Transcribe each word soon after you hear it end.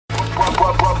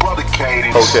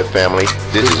What's up, family?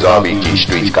 This is RBG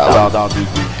Street Scholar,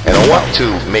 and I want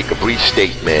to make a brief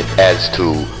statement as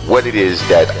to what it is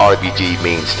that RBG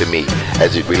means to me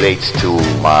as it relates to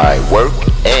my work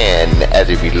and as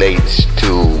it relates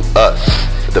to us,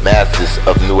 the masses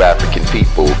of new African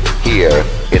people here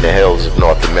in the hills of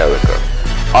North America.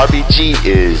 RBG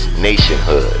is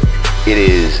nationhood. It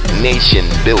is nation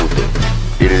building.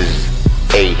 It is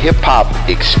a hip-hop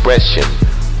expression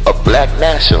of black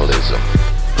nationalism.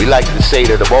 We like to say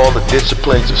that of all the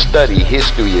disciplines of study,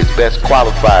 history is best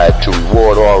qualified to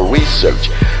reward all research,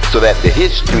 so that the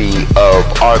history of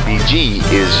RBG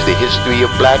is the history of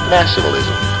black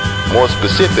nationalism. More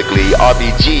specifically,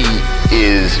 RBG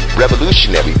is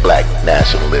revolutionary black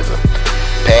nationalism,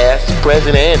 past,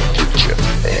 present, and future.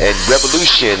 And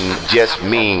revolution just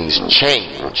means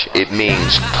change. It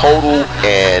means total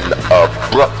and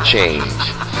abrupt change.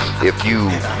 If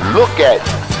you look at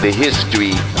the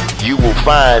history, you will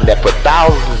find that for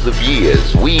thousands of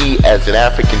years, we as an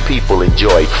African people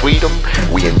enjoyed freedom,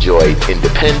 we enjoyed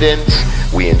independence,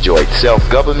 we enjoyed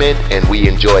self-government, and we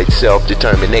enjoyed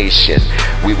self-determination.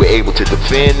 We were able to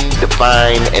defend,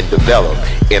 define, and develop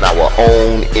in our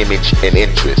own image and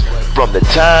interest. From the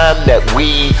time that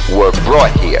we were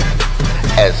brought here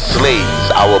as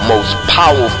slaves, our most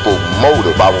powerful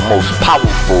motive, our most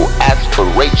powerful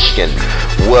aspiration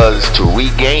was to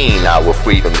regain our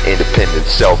freedom, independence,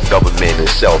 self-government, and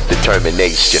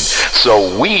self-determination.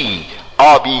 So we,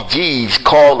 RBGs,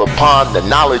 call upon the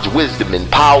knowledge, wisdom,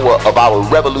 and power of our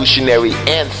revolutionary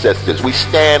ancestors. We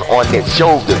stand on their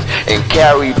shoulders and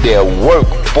carry their work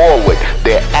forward.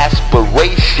 Their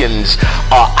aspirations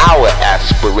are our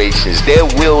aspirations. Their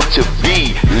will to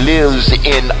be lives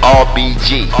in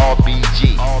RBG.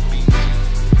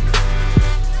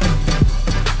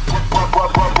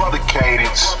 Brother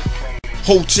Cadence.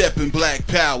 Hotep and Black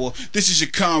Power. This is your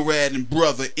comrade and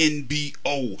brother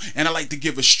NBO, and I like to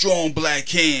give a strong black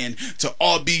hand to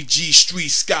RBG Street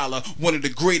Scholar, one of the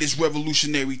greatest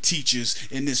revolutionary teachers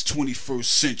in this 21st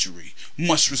century.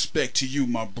 Much respect to you,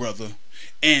 my brother,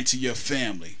 and to your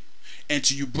family. And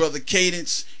to you, brother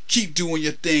Cadence, keep doing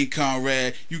your thing,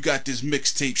 comrade. You got this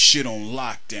mixtape shit on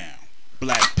lockdown.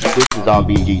 Black Power. This is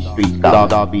RBG Street Scholar.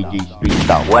 RBG Street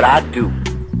Scholar. What I do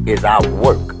is I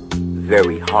work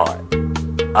very hard.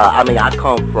 I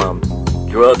come from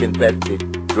drug-infected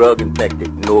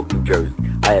Newark, New Jersey.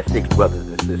 I had 6 brothers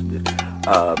and sisters.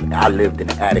 I lived in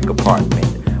an attic apartment.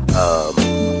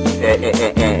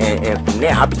 And from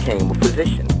there, I became a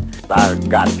physician. I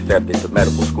got accepted to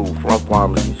medical school from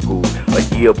pharmacy school a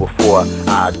year before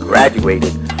I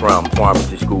graduated from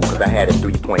pharmacy school because I had a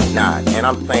 3.9. And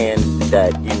I'm saying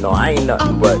that, I ain't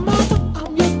nothing but...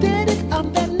 I'm your daddy,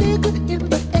 I'm that nigga in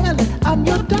the alley. I'm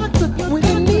your doctor when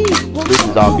you need. This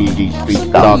is RBG Street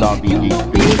Scholar. RBG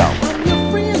Street Scholar. I'm your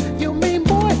friend, your main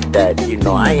boy. That,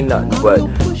 I ain't nothing but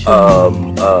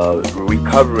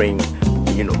recovering,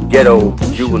 ghetto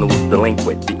juvenile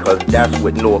delinquent, because that's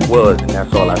what Newark was, and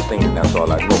that's all I seen, and that's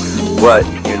all I know. But,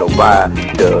 by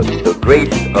the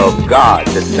grace of God,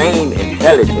 the same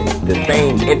intelligence, the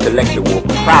same intellectual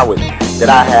prowess that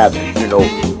I have,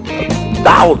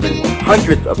 thousands,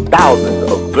 hundreds of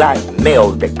thousands of black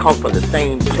males that come from the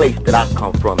same place that I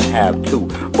come from have too.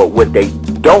 But what they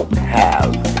don't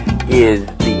have is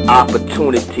the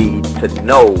opportunity to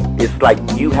know. It's like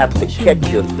you have to catch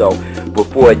yourself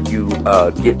before you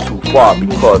get too far,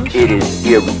 because it is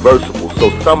irreversible. So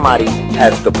somebody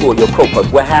has to pull your coat, because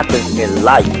what happens in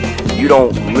life, you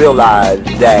don't realize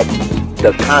that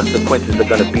the consequences are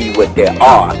going to be what they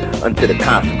are until the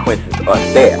consequences are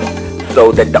there.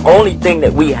 So that the only thing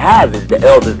that we have is the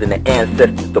elders and the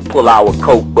ancestors to pull our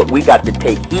coat, but we got to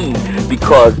take heed,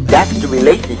 because that's the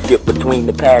relationship between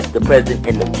the past, the present,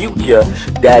 and the future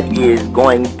that is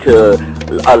going to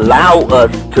allow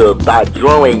us to, by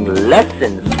drawing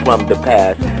lessons from the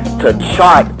past, to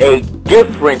chart a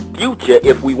different future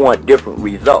if we want different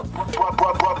results.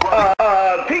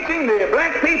 Teaching the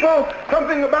black people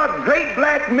something about great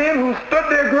black men who stood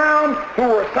their ground, who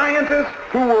were scientists,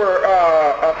 who were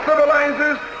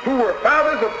civilizers, who were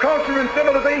fathers of culture and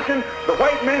civilization. The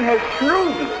white man has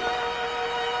shrewdly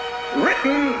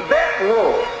written that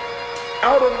role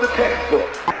out of the textbook.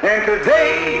 And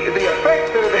today, the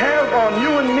effect that it has on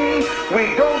you and me,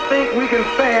 we don't think we can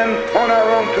stand on our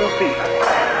own 2 feet.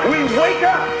 We wake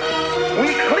up,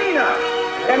 we clean up,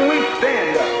 and we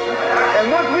stand up.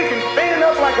 And once we can stand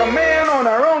up like a man on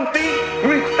our own feet,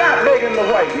 we stop begging the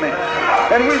white man.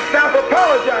 And we stop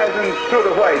apologizing to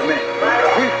the white man.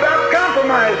 We stop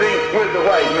compromising with the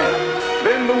white man.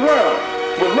 Then the world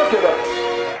will look at us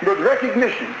with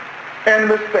recognition and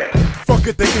respect. Fuck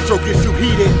Fuck it, the intro gets you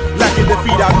heated. Lacking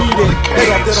defeat, I need it.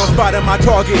 Head off, then I'm spotting my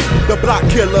target. The block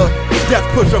killer, death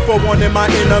pusher for one of my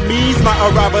enemies. My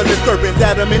arrival is serpents,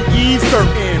 Adam and Eve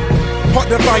certain. Hard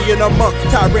to find amongst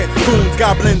tyrants, goons,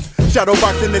 goblins. Shadow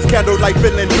boxing this candlelight,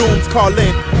 filling dooms, calling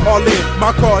all in.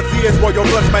 My cause is royal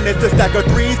blush, man, it's a stack of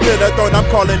threes to the throne. I'm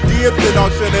calling dibs, then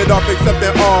auction it off,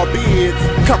 accepting all bids.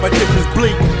 Competition's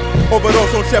bleak,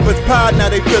 overdose on shepherd's pie, now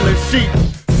they feeling sheep.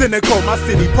 Cynical, my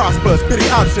city prospers, pity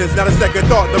options, not a second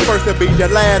thought, the first to be your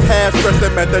last. Half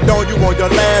stressing methadone, you on your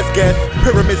last guess.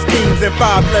 Pyramid schemes and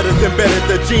 5 letters embedded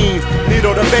the genes.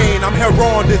 Needle the vein, I'm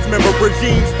heron, dismember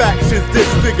regimes. Factions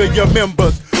disfigure your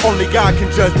members, only God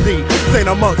can judge thee. Saint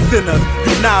amongst sinners,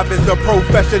 you novice, a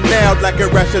professional. Like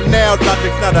irrational,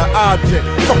 logic's not an object.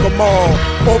 Fuck them all,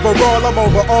 overall I'm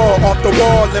overall. Off the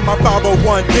wall in my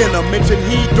 501 dinner. Mention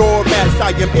he doormats,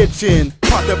 I am itching.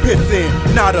 Pot the pissing,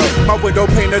 nada. My window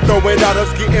pane to throw it out,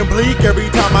 it's getting bleak.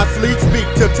 Every time I sleep, speak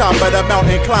to top of the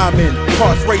mountain climbing.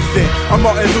 Hearts racing, I'm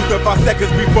Martin Luther 5 seconds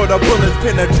before the bullets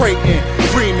penetrating.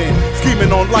 Dreaming,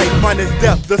 scheming on life, mine is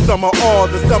death. The summer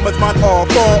all, the summer's mine all.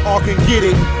 All can get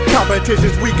it.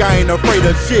 Competition's weak, I ain't afraid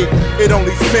of shit. It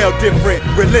only smell different,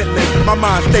 relentless. My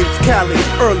mind states Cali,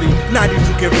 early 90s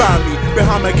you can find me.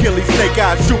 Behind Achilles, snake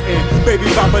eyes shooting.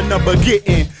 Baby bopper number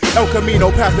getting. El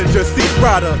Camino passenger seat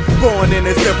rider. Born in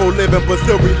a simple living but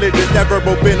still religious. That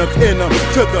verbal venom's in them.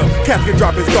 To the casket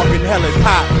drop is dark and hell is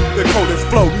hot. The coldest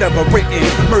flow never written.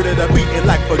 Murder the beating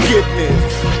like forgiveness.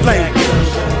 Language.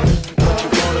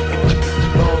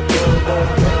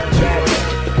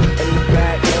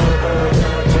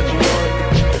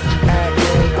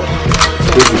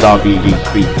 This is RBG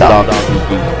Street Style.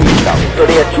 So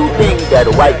there are 2 things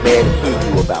that a white man teaches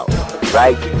you about,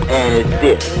 right? And it's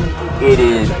this. It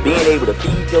is being able to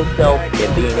feed yourself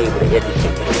and being able to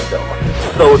educate yourself.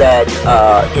 So that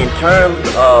in terms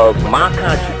of my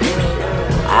contribution,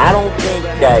 I don't think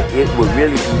that it would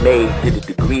really be made to the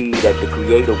degree that the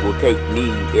Creator will take me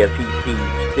if he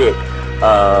sees fit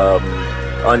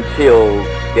until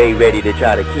they ready to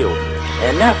try to kill me.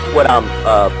 And that's what I'm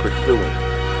pursuing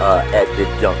at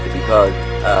this juncture because,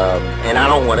 and I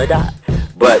don't want to die.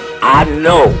 But I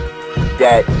know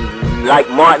that like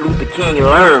Martin Luther King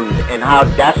learned and how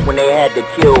that's when they had to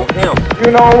kill him.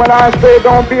 You know when I say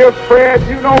don't be afraid,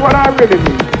 you know what I really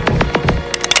mean.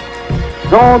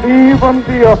 Don't even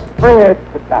be afraid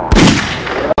to die.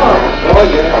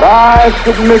 But I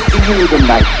submit to you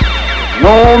tonight.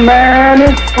 No man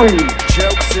is free.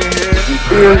 He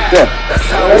fears death.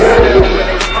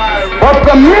 But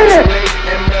the minute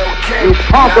you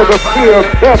conquer the fear of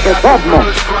death at that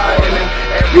moment,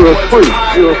 you are free.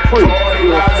 You are free.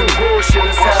 You are free.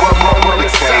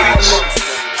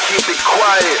 Keep it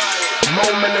quiet.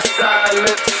 Moment of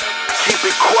silence. Keep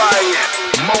it quiet.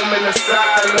 Moment of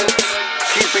silence.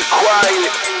 Keep it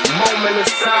quiet. Moment of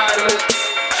silence.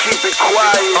 Keep it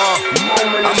quiet.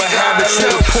 Moment of silence. I'ma have it to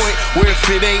the point where if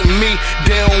it ain't me,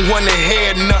 they don't wanna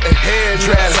hear nothing.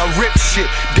 Draz, I rip shit,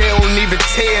 they don't even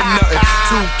tear nothing.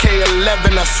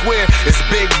 2K11, I swear it's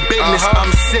big business.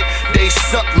 I'm sick, they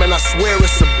suck, man. I swear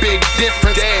it's a big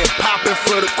difference. Damn, popping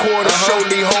for the quarter,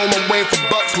 shortly home. I'm waiting for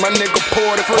bucks. My nigga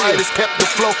poured it. Fighters kept the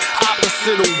flow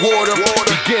opposite of water,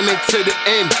 beginning to the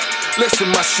end. Listen,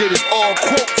 my shit is all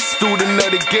quotes. Student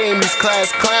of the game, these class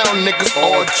clown niggas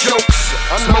all jokes.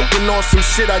 I'm smoking on some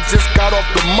shit, I just got off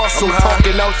the muscle.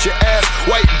 Talking out your ass,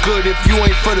 white good if you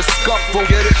ain't for the scuffle.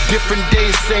 Different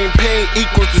days, same pain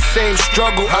equals the same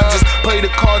struggle. I just play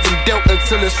the cards and dealt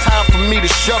until it's time for me to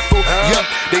shuffle. Yup,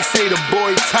 they say the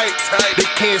boy tight. They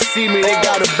can't see me, they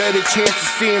got a better chance of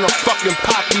seeing a fucking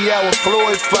Pacquiao and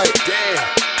Floyd fight. Damn.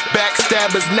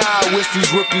 Backstabbers now, I wish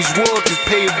these rookies would, cause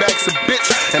payback's a bitch.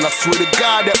 And I swear to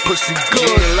God, that pussy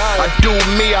good. I do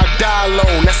me, I die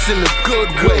alone, that's in a good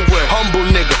way. Humble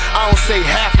nigga, I don't say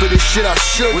half of this shit I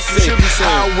should say.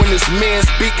 How when this man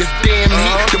speak is damn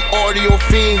heat. Them audio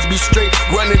fiends be straight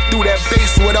running through that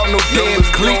bass without no damn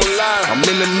cleats. I'm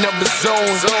in another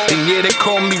zone, and yeah, they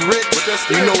call me rich.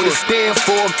 You know what it stand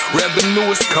for,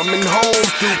 revenue is coming home.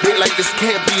 They like this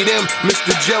can't be them,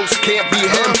 Mr. Jokes can't be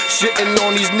him. Shitting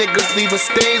on these niggas leaving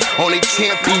stains on they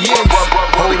champions.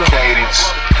 Hold on.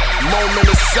 Moment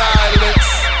of silence.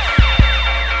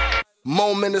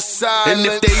 Moment of silence. And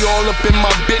if they all up in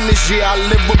my business, yeah, I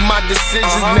live with my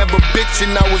decisions. Never bitching,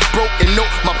 I was broken, no,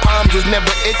 my palms was never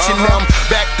itching. Now I'm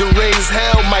back to raise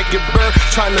hell, might get burned,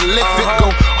 trying to lift it. Go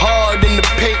hard in the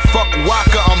paint, fuck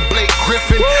Walker, I'm Blake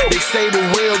Griffin. They say the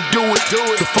real do it,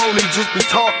 the phony just be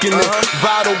talking.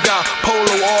 Vital got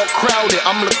Polo all crowded,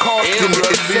 I'm Lacoste in it.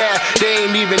 It's sad, they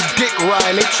ain't even dick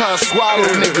riding, they trying to swallow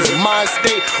niggas. Mind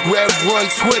state, Rev run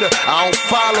Twitter, I don't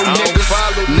follow niggas.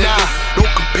 Nah, don't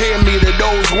compare me to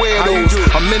those weirdos.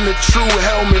 I'm in the true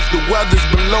helmet, the weather's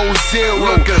below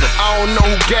zero. I don't know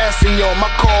who gassing y'all,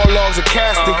 my call logs are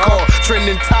casting call.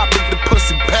 Trending topic, the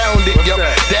pussy pounded, yup,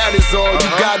 that is all you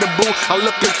got to boo. I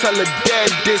look and tell a dead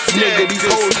this nigga, these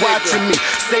hoes watching me.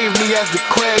 Save me as the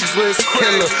Craigslist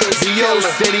killer. D.O.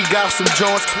 said he got some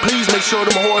joints, please make sure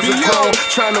them whores are grown.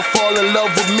 Trying to fall in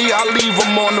love with me, I leave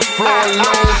them on the floor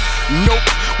alone. Nope,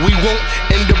 we won't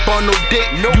end up on no date.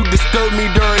 You disturb me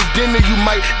during dinner, you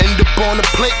might end up on a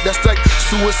plate. That's like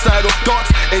suicidal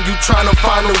thoughts, and you trying to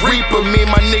find a reaper. Me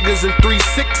and my niggas in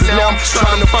 3-6s, now I'm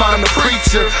trying to find a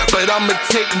preacher. But I'ma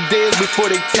take theirs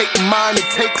before they take mine and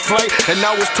take flight. And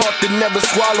I was taught to never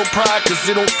swallow pride, cause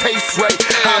it don't taste right.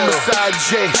 Homicide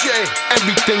J,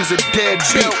 everything's a dead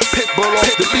beat. Pitbull off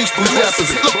the beach, these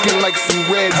rappers looking like some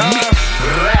red meat.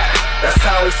 That's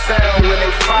how it sound when they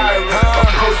fire it.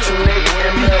 Approaching nigga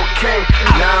MLK,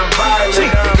 non-violent. They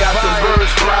got the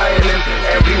birds flying and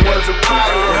everyone's a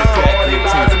pirate. For all they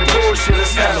lies and bullshit,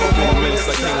 it's happening. Minutes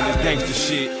like on this gangster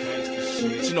shit.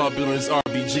 You know I been on this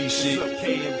RBG shit.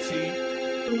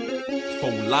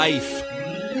 For life.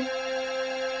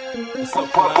 What's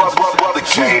up, the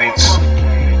Cadence.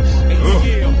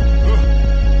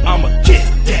 I'ma get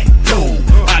that dough.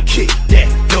 I kick that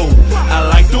dough. I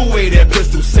like the way that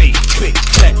pistol say click,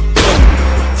 clack, boom.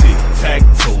 Tic tac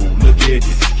toe, look at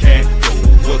this cat go.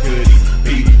 What could he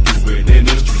be doing in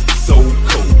the street so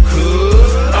cold?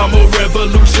 Cause I'm a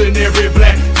revolutionary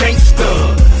black gangster.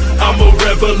 I'm a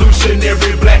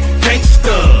revolutionary black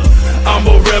gangster. I'm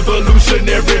a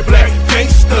revolutionary black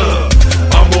gangster.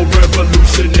 I'm a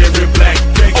revolutionary black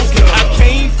gangster. I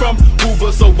came from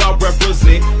Hoover, so I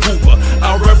represent Hoover.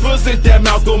 I represent that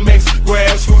Malcolm X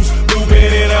grassroots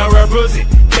movement, and I represent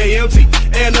KMT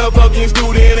and the fucking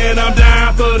student, and I'm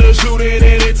down for the shooting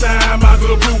anytime I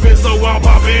could prove it. So I'm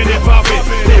popping and popping.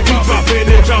 They keep dropping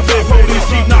and dropping. Police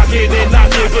keep knocking and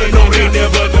knocking, but no, they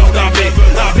never gonna stop it.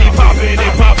 I be popping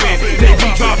and popping. They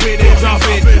keep dropping and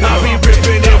dropping. I be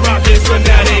ripping and rocking, so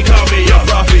now they call me a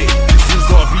prophet. This is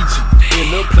RBG in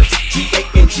the place.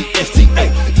 GANGSTA.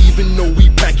 Even though we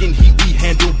packing heat, we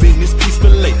handle business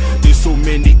peacefully. There's so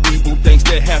many evil things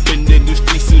that happen in the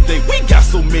streets today. We got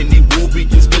so many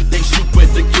warriors, but they shoot where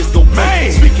the kids go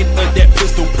bang. Speaking of that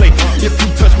pistol play, if you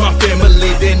touch my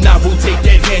family, then I will take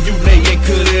that hand you lay and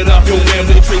cut it off your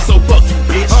family tree. So fuck you,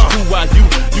 bitch. Who are you?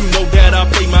 You know that I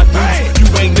pay my dues. You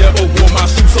ain't never wore my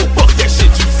shoes, so fuck that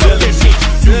shit you selling me.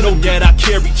 You know that I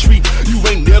carry tree. You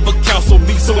ain't never counsel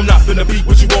me, so I'm not finna be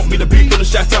what you want me to be. From the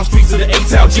Chi-Town streets to the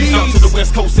A-Town G, out to the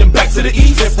West Coast and back to the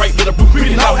East. Left, right with a blue,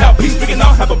 reading out, have peace, speaking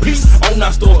out, have a peace. On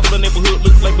our store, the neighborhood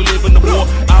looks like we live in the war.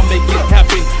 I'll make it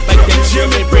happen, like that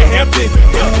Chairman Hampton.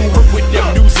 You work with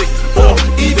that music, or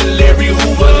even Larry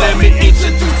Hoover. Let me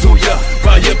introduce to ya,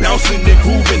 while you're bouncing and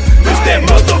grooving. It's that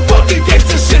motherfucking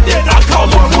gangsta shit that I call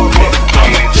a movement.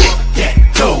 I'ma kick that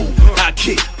dough, I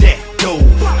kick that dough.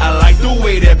 I like the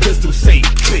way that pistol say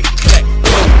click, clack,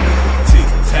 boom. Tic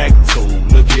tac toe,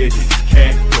 look at this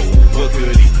cat go. What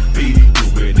could he be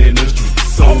doing in the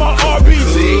streets? So my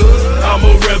RBG, I'm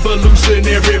a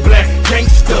revolutionary black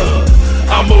gangster.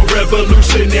 I'm a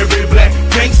revolutionary black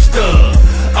gangster.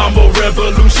 I'm a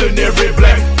revolutionary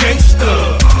black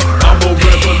gangster. I'm a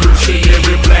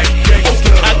revolutionary black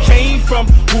gangster. I came from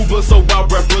Hoover, so I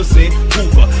represent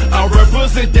Hoover. I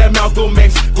represent that Malcolm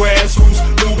X grassroots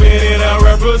movement, and I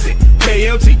represent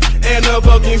KMT and the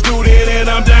fucking student, and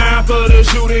I'm down for the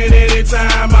shooting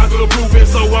anytime I could prove it.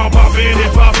 So I'm popping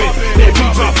and popping. They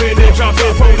keep dropping and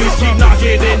dropping. Police keep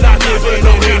knocking and knocking, but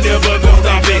no, they never gonna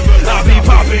stop it. I be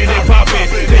popping and popping.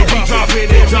 They keep dropping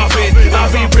and dropping. I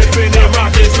be ripping and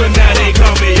rocking, so now they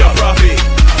call me a prophet.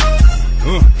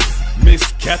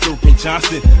 Miss Catherine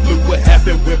Johnson, look what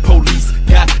happened when police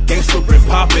got gangster and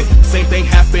poppin'. Same thing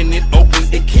happened in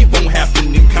Oakland, it keep on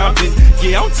happening in Compton.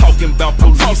 Yeah, I'm talking about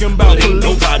police, but ain't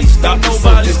nobody stopping. So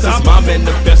this is my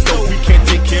manifesto. We can't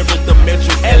take care of the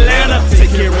Metro Atlanta, take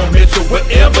care of Metro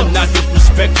wherever. Not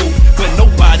disrespectful, but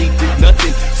nobody did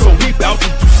nothing. So we bout to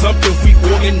do something. We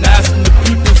organizing the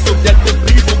people so that the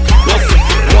people can bustin'.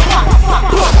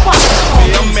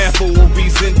 Yeah, I'm mad for a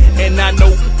reason, and I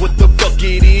know what the fuck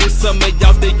it is. Some of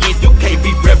y'all thinking you can't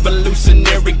be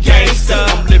revolutionary gangster.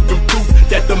 I'm living proof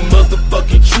that the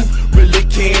motherfucking truth really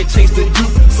can change the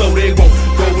youth. So they won't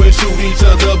go and shoot each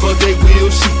other, but they will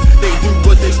shoot. They do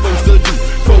what they supposed to do.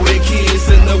 Throw their kids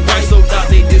in the white, so now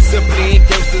they discipline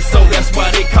gangsters. So that's why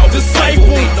they call disciple.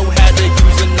 They know how to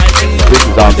use a knife and This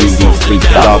is RBG Street.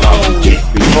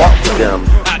 Talk to them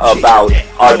about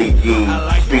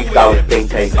RBG, Street Scholars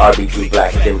Think Tank, RBG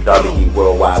Black Academics, RBG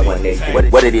Worldwide, One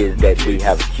Nation, what it is that we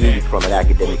have achieved from an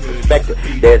academic perspective.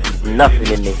 There's nothing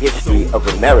in the history of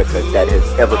America that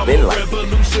has ever been like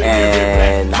this.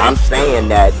 And I'm saying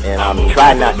that, and I'm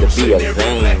trying not to be a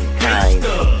vain kind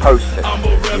of person.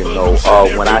 You know,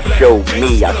 when I show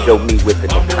me within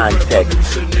the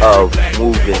context of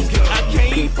moving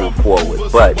people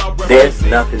forward. But there's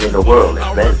nothing in the world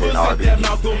that's better than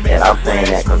RBG. And I'm saying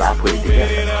that because I put it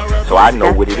together. So I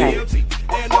know what it is.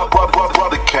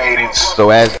 So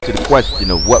as to the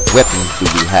question of what weapons do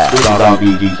we have, what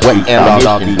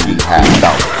ammunition do we have?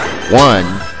 One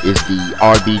is the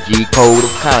RBG Code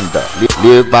of Conduct.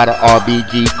 Live by the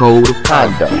RBG Code of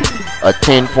Conduct. A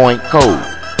 10-point code.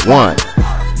 1.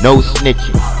 No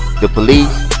snitching. The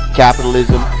police,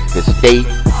 capitalism, the state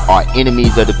are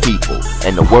enemies of the people,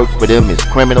 and the work for them is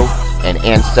criminal and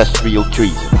ancestral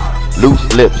treason. Loose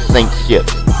lips sink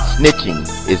ships. Snitching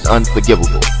is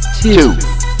unforgivable. 2.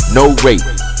 No rape.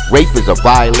 Rape is a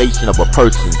violation of a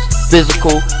person's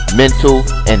physical, mental,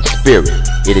 and spirit.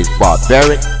 It is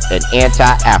barbaric and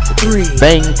anti-African.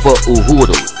 Bang for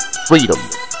Uhuru, freedom.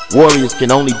 Warriors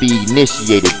can only be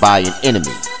initiated by an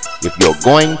enemy. If you're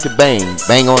going to bang,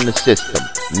 bang on the system,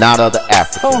 not other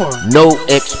Africans. No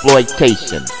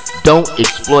exploitation. Don't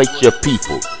exploit your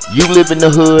people. You live in the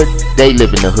hood, they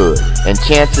live in the hood. And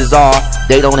chances are,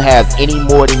 they don't have any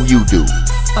more than you do.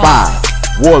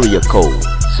 5. Warrior code.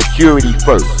 Security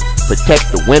first.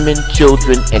 Protect the women,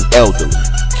 children, and elderly.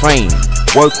 Train,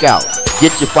 work out,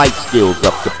 get your fight skills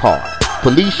up to par.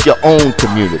 Police your own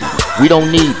community. We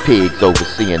don't need pigs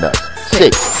overseeing us.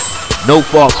 6. No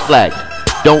false flagging.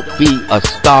 Don't be a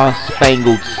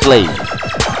star-spangled slave.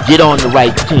 Get on the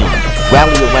right team.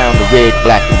 Rally around the red,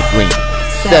 black, and the green.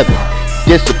 7.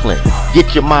 Discipline.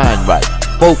 Get your mind right.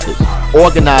 Focus.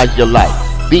 Organize your life.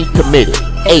 Be committed.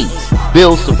 8.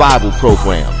 Build survival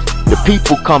programs. The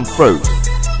people come first.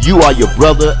 You are your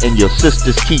brother and your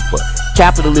sister's keeper.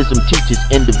 Capitalism teaches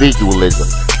individualism,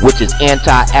 which is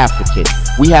anti-African.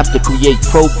 We have to create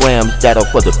programs that are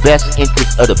for the best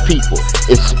interest of the people,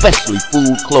 especially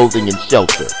food, clothing, and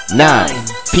shelter. 9.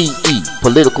 PE,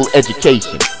 political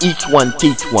education. Each one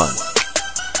teach one.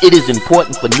 It is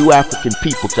important for new African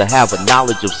people to have a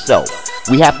knowledge of self.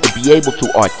 We have to be able to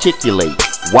articulate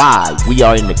why we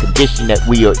are in the condition that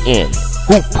we are in,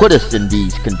 who put us in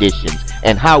these conditions,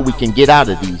 and how we can get out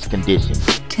of these conditions.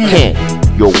 10.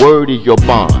 Your word is your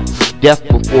bond. Death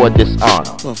before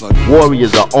dishonor.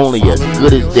 Warriors are only as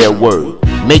good as their word.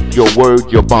 Make your word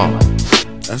your bond.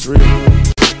 That's real.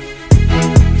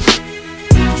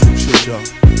 True shit, y'all.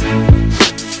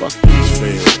 Fuck these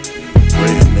feds.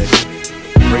 Redneck.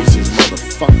 Racist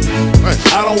motherfuckers.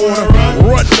 I don't wanna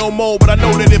run no more, but I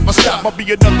know that if I stop, I'll be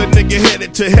another nigga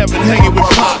headed to heaven, hanging with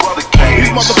Pop. These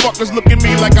motherfuckers look at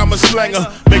me like I'm a slanger,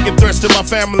 making threats to my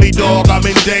family, dog, I'm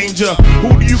in danger.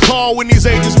 Who do you call when these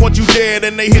agents want you dead?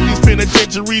 And they hit these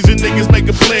penitentiaries and niggas make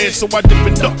a pledge, so I dip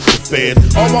and duck the fed.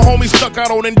 All my homies stuck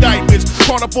out on indictments,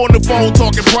 caught up on the phone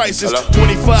talking prices.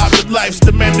 25 to life's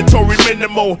the mandatory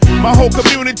minimum. My whole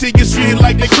community gets treated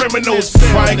like they criminals.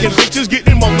 Crying convictions,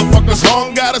 getting motherfuckers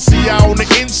hung. Gotta see out on the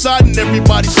inside and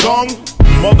everybody's song.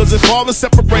 Mothers and fathers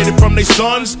separated from their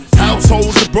sons.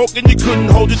 Households are broken, you couldn't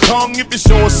hold your tongue. If it's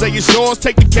yours, say it's yours,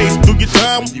 take the case, do your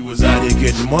time. You was out here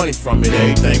getting money from it,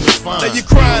 everything was fine. Now you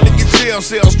crying in your jail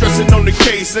cell, stressing on the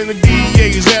case. And the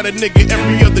DEA is at a nigga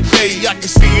every other day. I can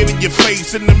see it in your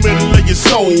face, in the middle of your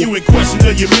soul. You in question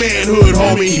of your manhood,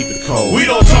 homie. Keep it cold. We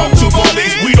don't talk to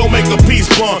police, we don't make a peace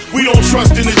bond. We don't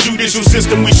trust in the judicial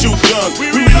system, we shoot guns. We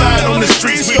rely on the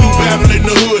streets, we do battle in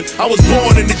the hood. I was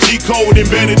born in the G code,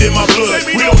 embedded in my blood.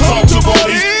 We don't talk to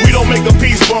police, we don't make a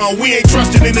peace bond. We ain't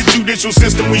trusting in the judicial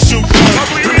system, we shoot guns.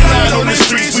 We rely on the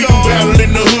streets, we do battle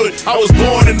in the hood. I was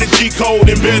born in the G code,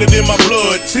 embedded in my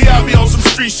blood. See, I be on some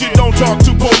street shit, don't talk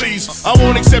to police. I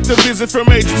won't accept a visit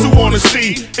from agents who wanna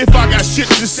see if I got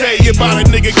shit to say about a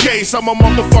nigga case. I'm a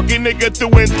motherfucking nigga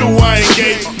through and through, I ain't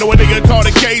gay. Know a nigga caught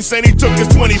a case and he took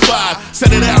his 25,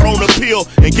 set it out on appeal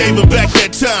and gave him back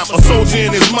that time. A soldier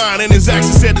in his mind and his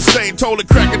actions said the same. Told a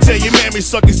cracker, tell your mammy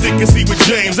suck his dick and see with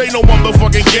James. Ain't no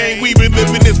motherfucking game, we been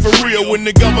living this for real. When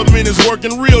the government is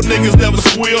working, real niggas never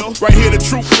squeal. Right here the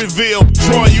truth revealed,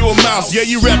 Troy you a mouse. Yeah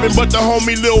you rapping but the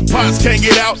homie Lil Pots can't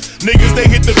get out. Niggas they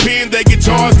hit the pen, they get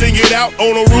charged and get out.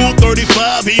 On a rule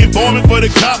 35, he informing for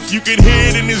the cops. You can hear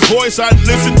it in his voice, I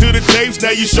listen to the tapes.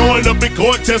 Now you showing up in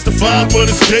court, testifying for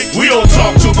the state. We don't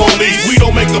talk to police. We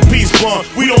don't make a peace bond.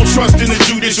 We don't trust in the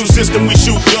judicial system. We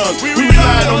shoot guns. We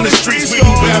rely on the streets. We do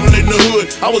battle in the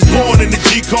hood. I was born in the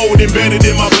G code embedded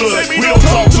in my blood. We don't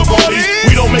talk to police.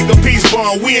 We don't make a peace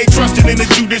bond. We ain't trusting in the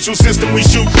judicial system. We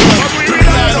shoot guns. We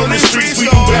rely on the streets. We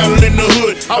do battle in the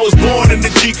hood. I was born in the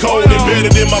G code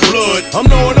embedded in my blood. I'm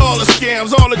knowing all the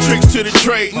scams, all the tricks to the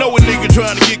trade. Know a nigga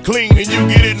trying to get clean and you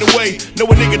get in the way. Know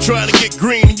a nigga trying to get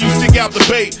green and you stick out the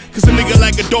bait. Cause a nigga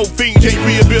like a dope fiend can't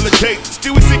rehabilitate.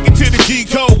 Still we sticking to the G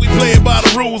code, we play it by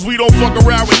the rules. We don't fuck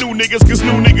around with new niggas cause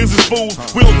new niggas is fools.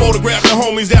 We don't photograph the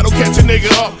homies that'll catch a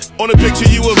nigga up. On the picture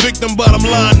you a victim, bottom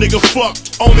line nigga fuck.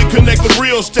 Only connect with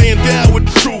real, staying down with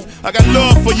the truth. I got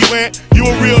love for you, man, you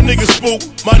a real nigga spook.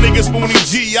 My nigga Spoonie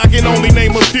G, I can only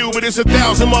name a few, but it's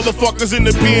 1,000 motherfuckers in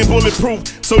the pen bulletproof.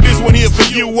 So this one here for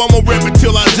you, I'ma rap it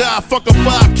till I die. Fuck a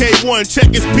 5K1,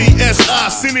 check his PSI.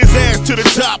 Send his ass to the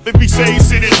top if he say he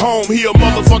sit at home. He a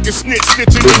motherfucking snitch,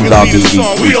 snitching niggas need a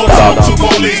song. We don't talk to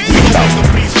police, we don't make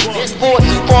a peace bond.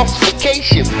 Enforced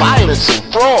falsification, violence, and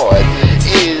fraud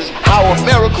is how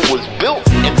America was built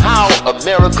and how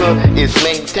America is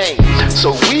maintained.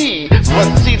 So we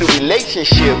must see the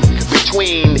relationship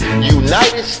between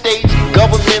United States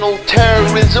governmental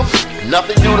terrorism,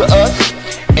 nothing new to us,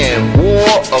 and war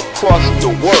across the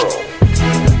world.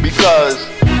 Because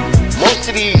most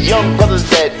of these young brothers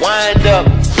that wind up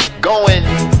going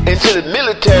into the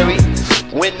military,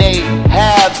 when they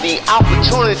have the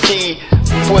opportunity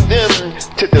for them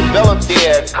to develop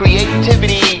their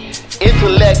creativity,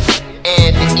 intellect,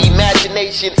 and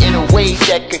imagination in a way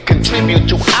that can contribute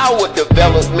to our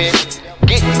development,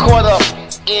 getting caught up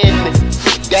in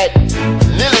that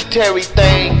military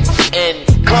thing and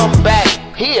come back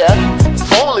here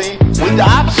only with the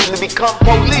option to become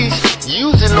police,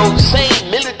 using those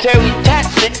same military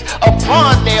tactics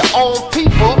upon their own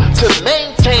people to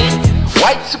maintain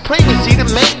white supremacy, to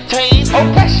maintain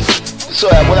oppression. So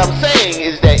what I'm saying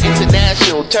is that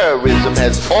international terrorism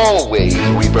has always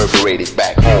reverberated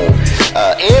back home.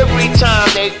 Every time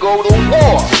they go to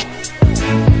war,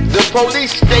 the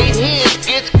police state here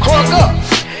gets crunk up.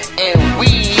 And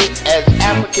we, as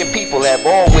African people, have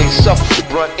always suffered the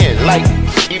brunt end. Like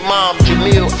Imam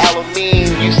Jamil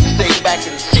Al-Amin used to say back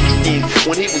in the 60s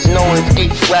when he was known as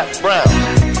H. Rap Brown,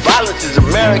 violence is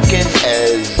American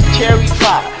as cherry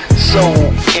pie. So,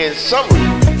 in summary,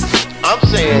 I'm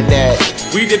saying that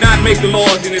we did not make the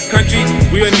laws in this country.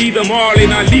 We are neither morally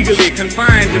nor legally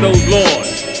confined to those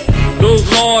laws. Those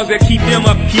laws that keep them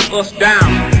up keep us down.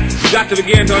 You got to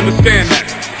begin to understand that.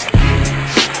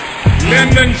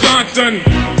 Lyndon Johnson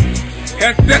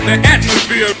has set the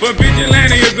atmosphere for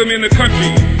vigilantism in the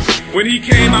country when he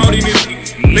came out in his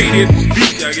latest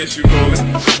speech, I guess you call it,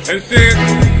 and said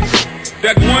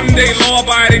that one day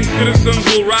law-abiding citizens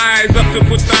will rise up to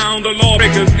put down the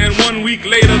lawbreakers, and 1 week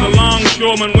later the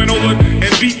longshoremen went over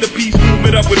and beat the peace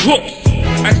movement up with hooks.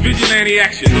 That's vigilante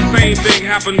action. The same thing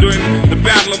happened during the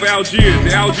Battle of Algiers,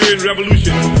 the Algerian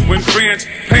Revolution, when France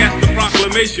passed the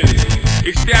proclamation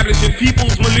establishing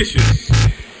people's militias.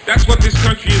 That's what this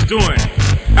country is doing.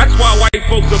 That's why white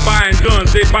folks are buying guns.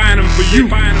 They're buying them for you.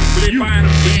 Buying them for you. Buying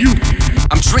them for you.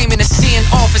 I'm dreaming of seeing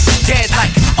officers dead,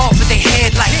 like off of their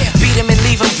head, like beat them and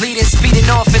leave them bleeding, speeding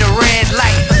off in a red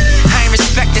light. I ain't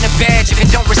respecting a badge if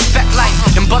it don't respect life.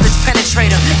 Them bullets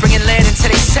penetrate them, bringing lead into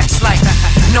their sex life.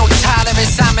 No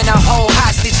tolerance, I'm in a whole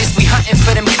hostages. We hunting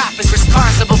for them coppers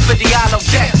responsible for the hollow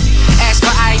death. Ask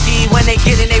for ID when they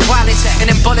get in their wallets,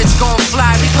 and them bullets gon'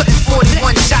 fly. We putting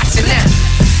 41 shots in them.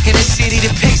 In the city,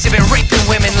 the pigs have been raping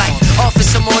women like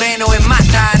Officer Moreno and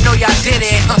Mata. I know y'all did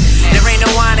it. There ain't no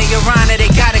honor, Your Honor,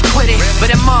 they gotta quit it. But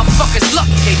them motherfuckers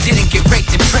lucky they didn't get raped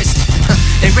in prison.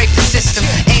 They raped the system,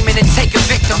 aiming to take a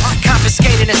victim,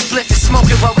 confiscating a spliff and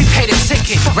smoking while we pay the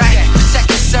ticket. Right?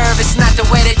 Protect and serve, it's not the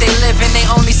way that they living. They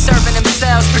only serving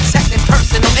themselves, protecting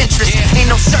personal interests. Ain't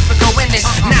no Serpico in this,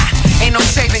 nah, ain't no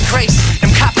saving grace.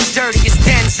 Them coppers dirty as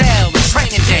Denzel with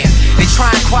training day. They try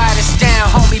and quiet us down,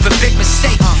 homie, but big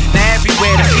mistake. Now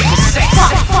everywhere the people say.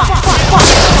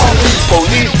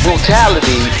 Police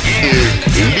brutality is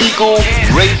illegal,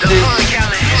 racist,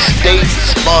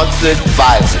 state-sponsored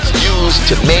violence used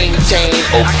to maintain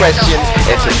oppression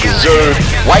and to preserve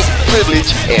white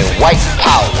privilege and white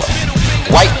power.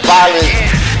 White violence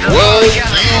was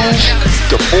used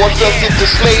to force us into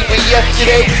slavery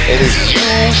yesterday, and is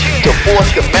used to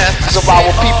force the masses of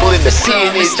our people into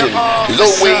peonage and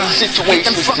low-wage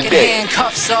situations today.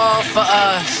 Handcuffs off for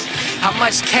us. How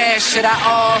much cash should I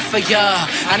offer ya?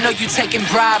 I know you taking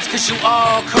bribes cause you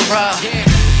all corrupt.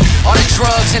 All the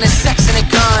drugs and the sex and the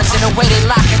guns, and the way they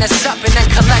locking us up and then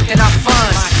collecting our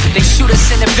funds. They shoot us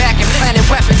in the back and planting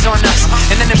weapons on us,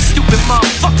 and then them stupid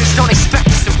motherfuckers don't expect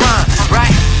us to run,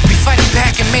 right?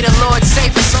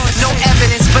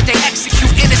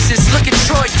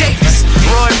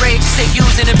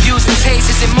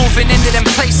 been into them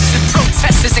places with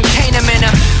protesters and cane them in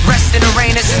arrest and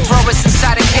arraign us and throw us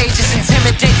inside of cages,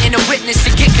 intimidating a witness to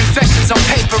get confessions on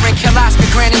paper and kill Oscar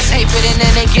Grant and tape it, and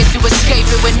then they get to escape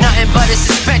it with nothing but a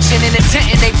suspension and a tent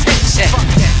and they pitch it.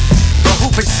 But who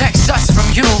protects us from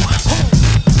you?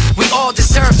 We all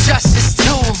deserve justice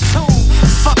too.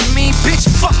 Fuck me, bitch,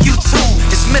 fuck you too.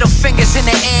 It's middle fingers in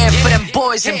the air for them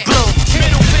boys in blue.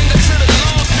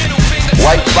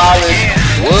 White violence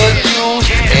was used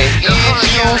and is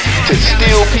used to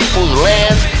steal people's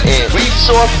land and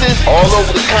resources all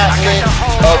over the continent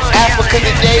of Africa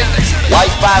today. White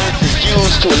violence is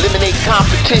used to eliminate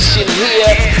competition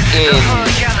here in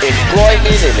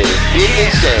employment and in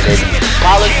business and in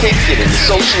politics and in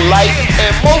social life.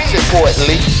 And most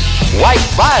importantly, white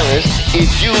violence is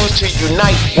used to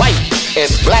unite white and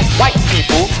black white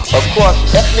people across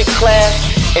ethnic, class,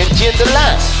 and gender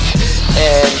lines.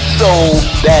 And so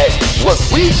that what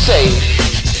we say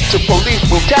to police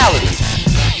brutality,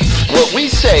 what we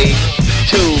say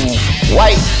to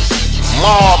white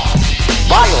mob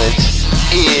violence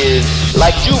is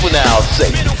like juveniles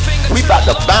say. We about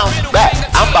to bounce back.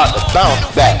 I'm about to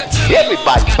bounce back.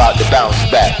 Everybody's about to bounce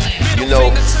back. You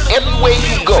know, everywhere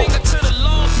you go,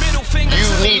 you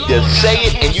need to say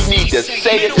it and you need to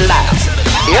say it loud.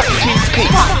 FTP,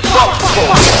 fuck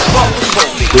police, fuck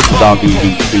police. This is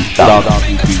RBG Freestyle.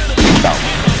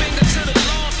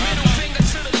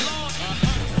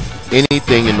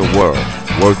 Anything in the world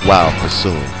worthwhile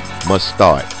pursuing must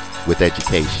start with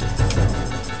education.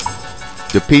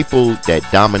 The people that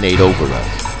dominate over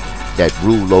us, that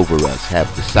rule over us,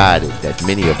 have decided that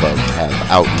many of us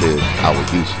have outlived our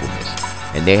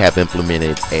usefulness, and they have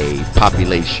implemented a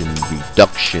population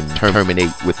reduction,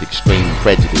 terminate with extreme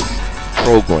prejudice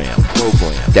program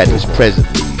that is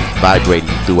presently vibrating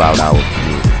throughout our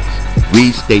communities.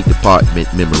 Read State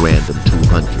Department Memorandum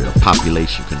 200, a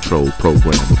population control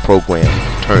program, a program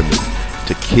determined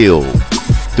to kill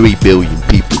 3 billion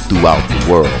people throughout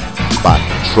the world by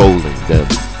controlling them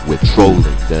with food.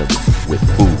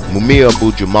 Mumia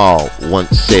Abu-Jamal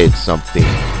once said something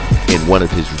in one of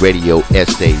his radio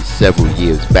essays several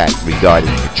years back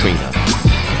regarding Katrina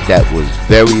that was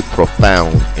very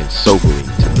profound and sobering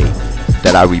to me,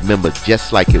 that I remember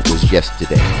just like it was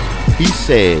yesterday. He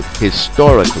said,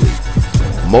 historically,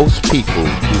 most people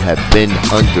who have been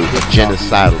under a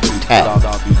genocidal attack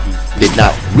did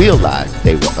not realize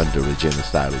they were under a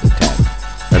genocidal attack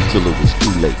until it was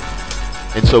too late.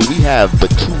 And so we have but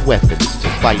 2 weapons to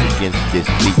fight against this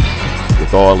beast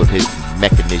with all of his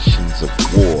machinations of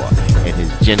war and his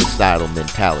genocidal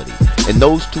mentality. And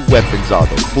those 2 weapons are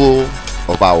the full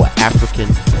of our African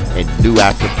and New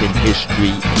African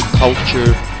history and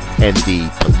culture, and the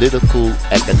political,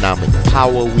 economic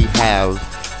power we have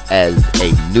as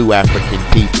a New African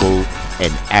people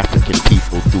and African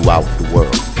people throughout the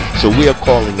world. So we are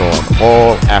calling on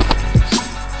all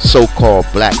Africans, so-called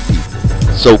black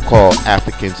people, so-called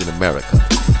Africans in America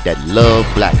that love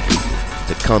black people,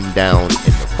 to come down and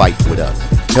to fight with us.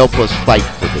 Help us fight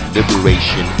for the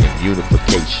liberation and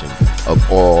unification of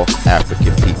all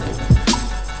African people.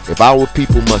 If our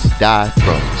people must die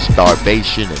from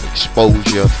starvation and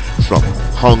exposure, from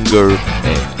hunger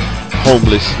and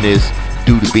homelessness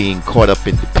due to being caught up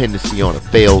in dependency on a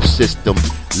failed system,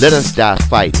 let us die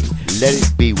fighting. Let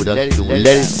it be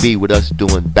with us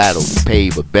doing battle to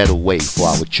pave a better way for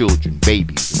our children,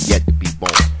 babies, and yet to be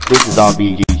born. This is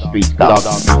RBG Freestyle.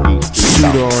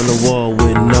 Shooter on the wall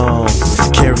with no,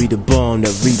 carry the bomb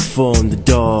that reform the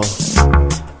door.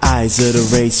 Eyes of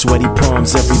the race, sweaty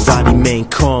palms, everybody main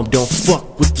calm, don't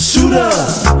fuck with the shooter.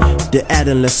 The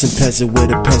adolescent peasant with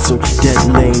a pencil,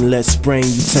 dead lane, let's brain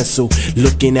utensil.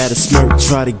 Looking at a smirk,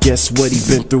 try to guess what he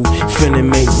been through. Finna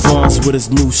make bombs with his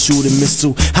new shooting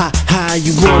missile. Hi,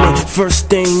 you want it? First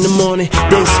thing in the morning,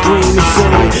 they screaming for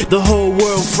it. The whole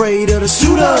world afraid of the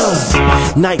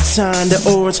shooter. Nighttime, the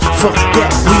orange, fuck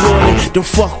that, we want it. Don't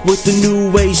fuck with the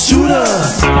new age shooter.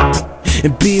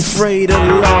 And be afraid of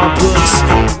the law books,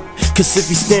 cause if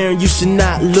he's staring you should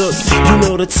not look. You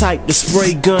know the type to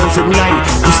spray guns at night,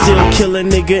 you still kill a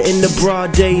nigga in the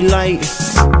broad daylight.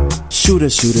 Shooter,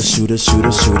 shooter, shooter,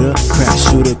 shooter, shooter, crack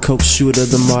shooter, coke shooter,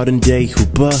 the modern day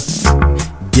hooper.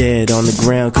 Dead on the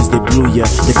ground cause they blew ya,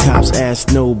 the cops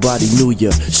asked, nobody knew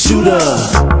ya. Shooter,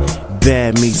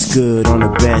 bad meets good on the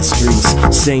bad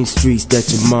streets, same streets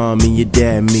that your mom and your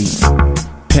dad meet.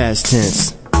 Past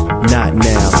tense, not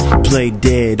now. Play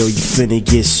dead or you finna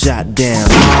get shot down.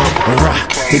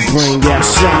 They bring out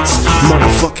shots.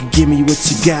 Motherfucker, give me what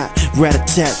you got.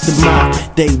 Rat-a-tat the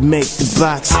mop, they make the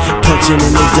box. Punching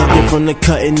and they ducking from the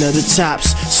cutting of the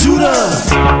chops.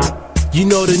 Shooter! You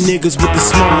know the niggas with the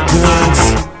small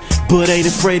guns. but ain't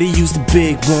afraid to use the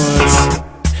big ones.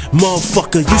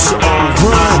 Motherfucker, you should all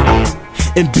run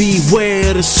and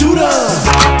beware the shooter.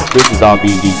 This is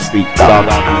RBG Street Style.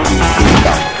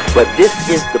 But this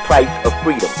is the price of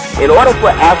freedom. In order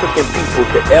for African people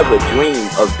to ever dream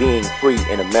of being free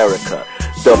in America,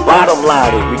 the bottom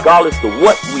line is, regardless of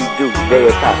what we do,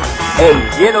 there's a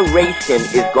generation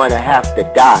is going to have to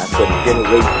die for the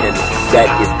generation that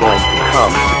is going to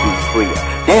come to be free.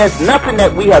 There's nothing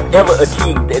that we have ever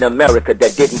achieved in America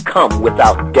that didn't come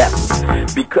without death,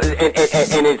 because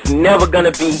and it's never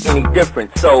gonna be any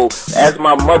different. So, as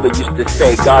my mother used to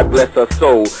say, God bless her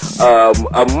soul,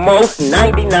 most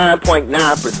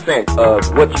 99.9%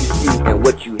 of what you see and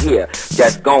what you hear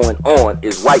that's going on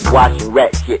is whitewashing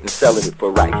rat shit and selling it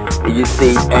for rice. You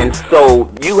see, and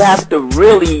so you have to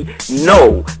really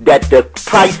know that the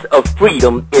price of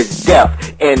freedom is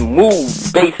death, and move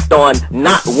based on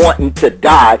not wanting to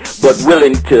die, but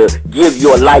willing to give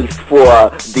your life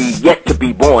for the yet to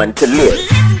be born to live.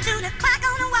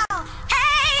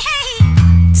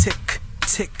 Tick,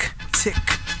 tick, tick,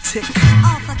 tick.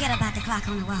 Oh, forget about the clock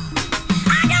on the wall. I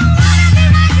don't wanna be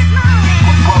like this morning.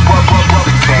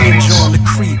 Ninja on the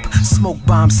creep, smoke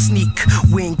bomb sneak.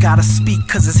 We ain't gotta speak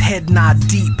cause his head not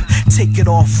deep. Take it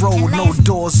off road, no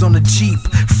doors on the Jeep.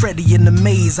 Freddy in the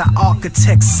maze, our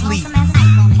architect sleep.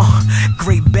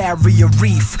 Great Barrier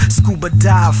Reef, scuba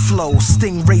dive flow,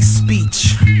 stingray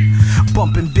speech.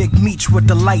 Bumping Big Meech with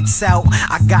the lights out.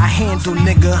 I got handle,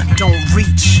 nigga, don't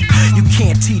reach. You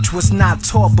can't teach what's not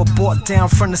taught but brought down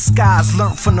from the skies.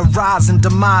 Learned from the rise and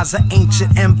demise of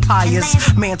ancient empires.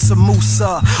 Mansa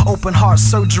Musa, open heart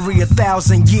surgery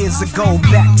 1,000 years ago.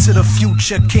 Back to the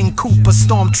future, King Cooper,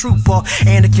 Stormtrooper.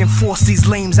 Anakin forced these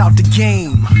lames out the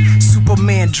game.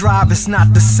 Superman drive is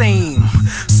not the same.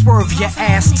 Swerve your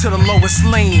ass to the lowest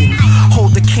lane.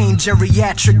 Hold the cane,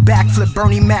 geriatric backflip,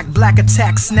 Bernie Mac, black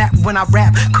attack, snap when I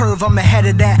rap. Curve, I'm ahead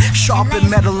of that. Sharpen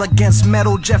metal against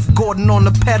metal. Jeff Gordon on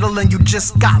the pedal and you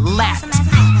just got lapped.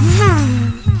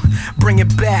 Bring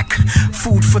it back.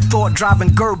 Food for thought, driving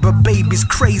Gerber, babies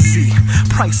crazy.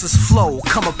 Prices flow,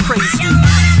 come appraise me,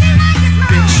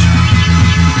 bitch.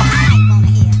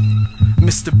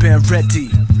 Mr. Ben Ready,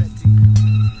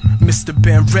 Mr.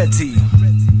 Ben Ready.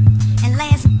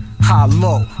 High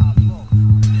low,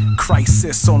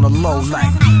 crisis on the low like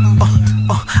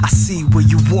I see where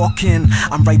you walking,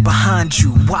 I'm right behind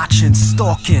you, watching,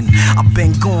 stalking. I've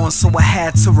been gone so I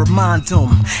had to remind them.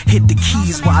 Hit the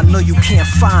keys where I know you can't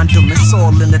find them. It's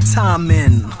all in the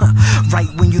timing. Right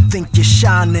when you think you're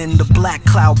shining, the black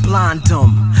cloud blind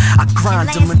them. I grind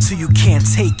them until you can't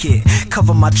take it.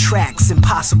 Cover my tracks,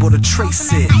 impossible to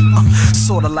trace it.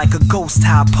 Sorta like a ghost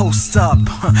how I post up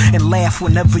and laugh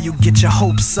whenever you get your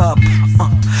hopes up.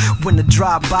 When the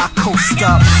drive-by coast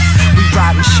up, we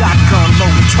riding shotgun, low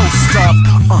and toast up.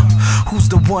 Who's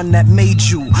the one that made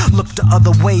you look the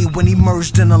other way when he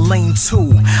merged in a lane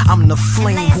too? I'm the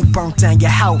flame who burnt down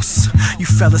your house. You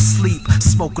fell asleep,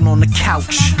 smoking on the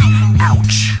couch.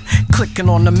 Ouch. Clicking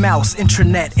on the mouse,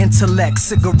 intranet, intellect,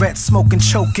 cigarette smoking,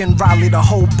 choking. Raleigh the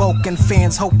Hoboken,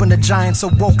 fans hoping the Giants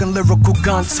awoken. Lyrical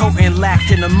guns toting,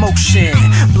 lacking emotion.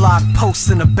 Blog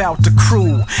posting about the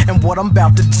crew and what I'm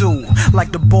about to do.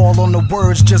 Like the ball on the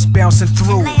words just bouncing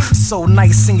through. So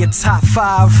nice in your top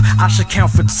 5, I should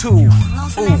count for 2.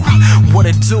 Ooh, what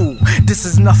it do? This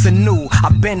is nothing new.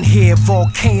 I've been here,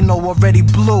 volcano already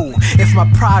blew. If my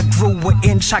pride grew an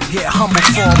inch, I get humble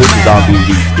for a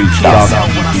man.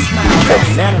 The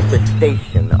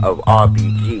manifestation of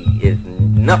RBG is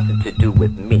nothing to do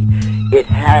with me. It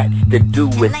has to do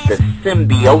with the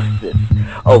symbiosis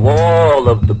of all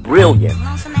of the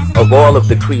brilliance, of all of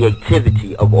the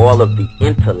creativity, of all of the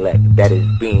intellect that is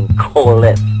being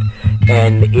coalesced.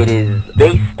 And it is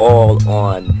based all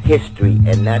on history,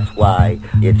 and that's why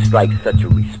it strikes such a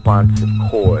responsive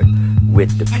chord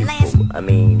with the people. I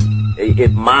mean,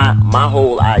 my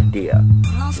whole idea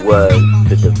was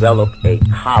to develop a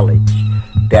college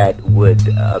that would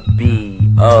be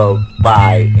of,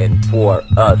 by, and for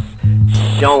us,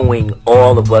 showing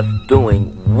all of us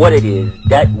doing what it is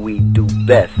that we do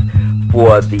best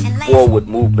for the forward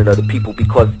movement of the people.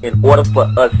 Because in order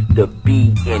for us to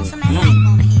be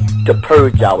indeed, to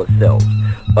purge ourselves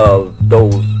of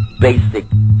those basic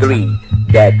 3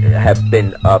 that have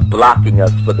been blocking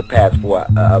us for the past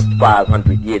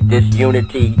 500 years.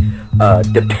 Disunity,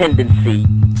 dependency,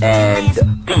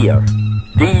 and fear.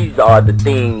 These are the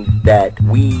things that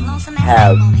we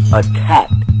have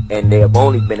attacked, and they have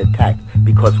only been attacked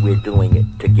because we're doing it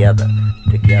together.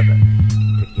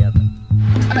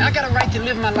 I mean, I got a right to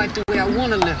live my life the way I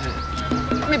want to live it.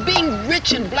 I mean, being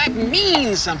rich and black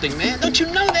means something, man. Don't you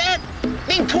know that?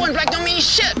 Being poor and black don't mean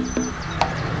shit.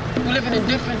 We're living in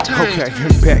different times. Okay,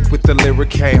 I'm back with the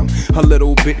lyrical, a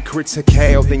little bit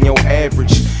critical than your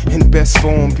average. In best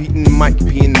form, beating Mike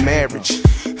being marriage.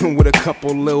 With a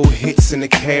couple little hits in the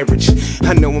carriage.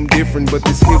 I know I'm different, but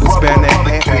this hit was bound to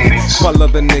happen. While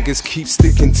other niggas keep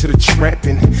sticking to the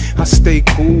trapping, I stay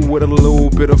cool with a little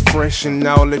bit of fresh and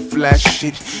all that flash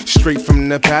shit. Straight from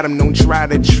the bottom, don't try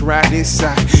this.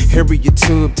 I hurry your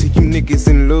tub to you niggas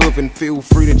in love and feel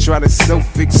free to try to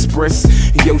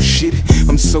self-express yo shit.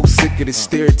 I'm so sick of this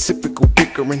stereotypical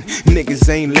bickering. Niggas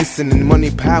ain't listening,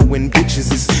 money, power, and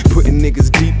bitches is putting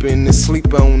niggas deeper in the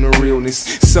sleep on the realness.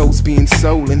 Souls being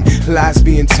sold and lies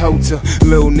being told to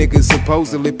little niggas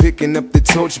supposedly picking up the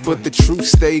torch, but the truth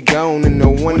stay gone in the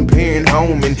one parent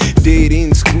home. And dead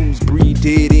end schools breed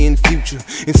dead end future,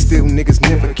 and still niggas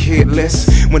never cared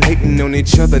less when hating on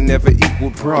each other never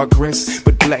equaled progress.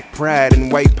 But black pride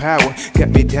and white power got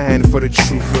me dying for the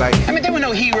truth. Like, I mean, there were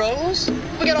no heroes.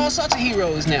 We got all sorts of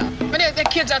heroes now. But there are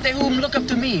kids out there who look up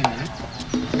to me, man.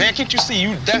 Man, can't you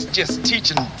see that's just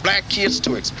teaching black kids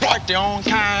to exploit their own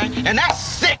kind? And that's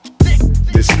sick.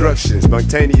 Destruction,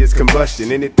 spontaneous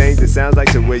combustion, anything that sounds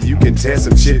like the way you can tear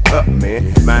some shit up,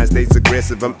 man. Mind state's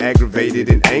aggressive, I'm aggravated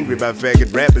and angry by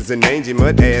faggot rappers and mangy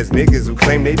mud ass niggas who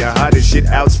claim they the hottest shit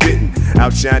out spitting,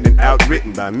 outshined and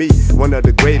outwritten by me, one of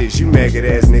the greatest. You maggot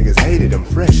ass niggas hated, I'm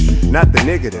fresh, not the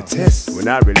nigga to test. When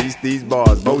I release these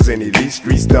bars, Bo's an elite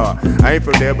street star. I ain't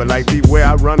from there, but like beware,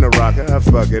 I run the rocker.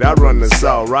 Fuck it, I run the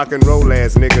saw. Rock and roll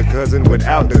ass nigga cousin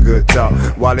without the good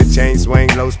talk. Wallet chain swing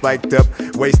low spiked up,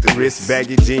 waist the wrist,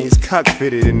 baggy jeans, cock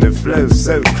fitted in the flow,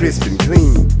 so crisp and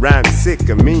clean. Rhyme sick,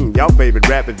 I mean, y'all favorite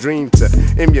rapper dream to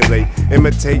emulate,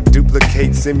 imitate,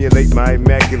 duplicate, simulate my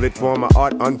immaculate form of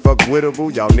art,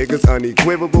 unfuckwittable. Y'all niggas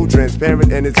unequivocal,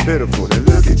 transparent, and it's pitiful. Now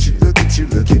look at you, look at you,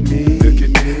 look at me, look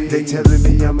at me. They telling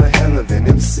me I'm a hell of an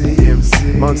MC.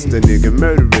 Monster nigga,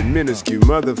 murdering minuscule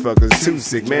motherfuckers, too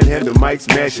sick. Manhandle mic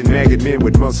smashing maggot men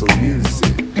with muscle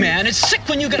music. Man, it's sick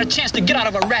when you get a chance to get out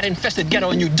of a rat-infested ghetto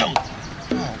and you don't.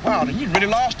 Oh, wow, then you really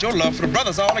lost your love for the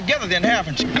brothers altogether then,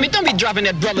 haven't you? I mean, don't be dropping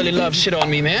that brotherly love shit on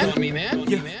me, man.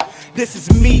 This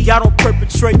is me, I don't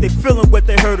perpetrate, they feeling what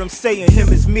they heard I'm saying, him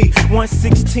is me.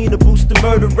 116 to boost the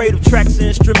murder rate of tracks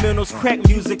and instrumentals, crack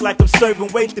music like I'm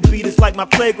serving weight. The beat is like my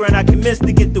playground, I commence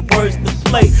to get the words to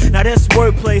play. Now that's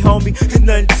wordplay, homie, there's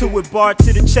nothing to it. Bar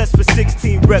to the chest for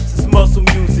 16 reps, it's muscle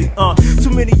music. Too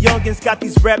many youngins got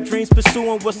these rap dreams,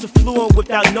 pursuing what's affluent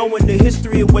without knowing the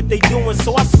history of what they doing.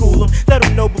 So I school them, let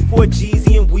them know before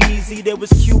Jeezy and Weezy there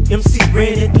was Q, MC,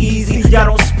 Ren, and Easy. Y'all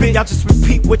don't spit, y'all just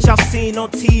repeat what y'all seen on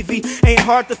TV. Ain't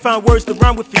hard to find words to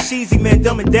rhyme with for easy, man.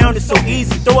 Dumbing down is so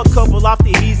easy. Throw a couple off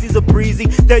the easies, a breezy.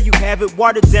 There you have it,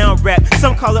 watered down rap.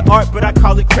 Some call it art, but I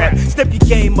call it crap. Step your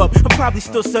game up, I'm probably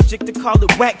still subject to call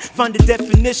it whack. Find the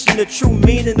definition, the true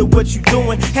meaning of what you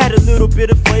doing. Had a little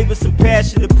bit of flavor, some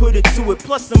passion to put into it.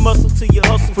 Plus some muscle to your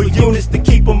hustle for units to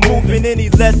keep them moving. Any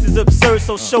less is absurd,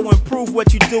 so show and prove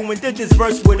what you doing. Did this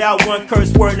verse without one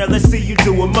curse word, now let's see you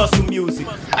doing muscle music.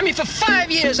 I mean, for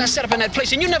 5 years I set up in that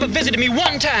place and you never visited me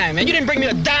one time. And you didn't bring me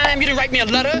a dime, you didn't write me a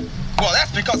letter. Well,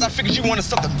 that's because I figured you wanted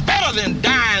something better than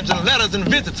dimes and letters and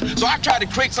visits. So I tried to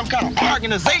create some kind of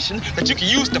organization that you can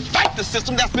use to fight the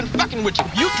system that's been fucking with you.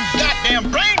 You too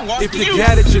goddamn brainwashed. If you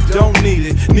got it, you don't need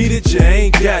it. Need it, you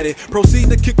ain't got it. Proceed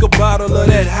to kick a bottle of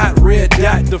that hot red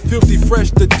dot. The filthy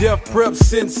fresh to death prep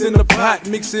sense in the pot.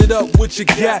 Mix it up what you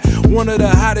got. One of the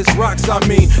hottest rocks, I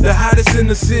mean. The hottest in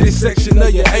the city section of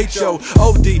your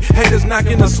H.O.O.D. Haters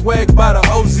knocking the swag by the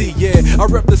O.Z. Yeah, I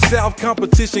rep the South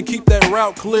competition. Keep that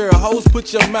route clear. Hoes,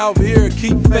 put your mouth here,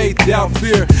 keep faith, doubt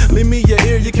fear. Leave me your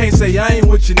ear, you can't say I ain't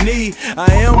what you need.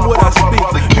 I am what I speak,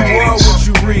 you are what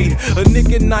you read. A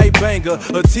nigga night banger,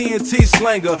 a TNT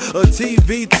slanger, a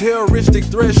TV terroristic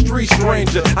threat, street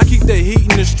stranger. I keep the heat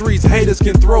in the streets, haters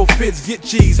can throw fits, get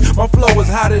cheese. My flow is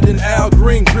hotter than Al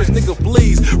Green, Chris, nigga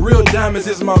please. Real diamonds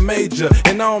is my major,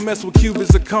 and I don't mess with Cubans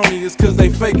or Zirconians cause they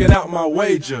faking out my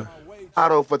wager.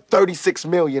 Out of for 36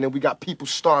 million and we got people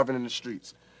starving in the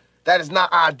streets. That is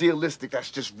not idealistic,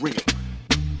 that's just real.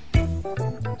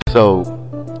 So,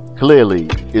 clearly,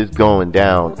 it's going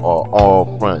down on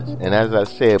all fronts. And as I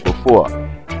said before,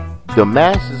 the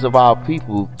masses of our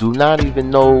people do not even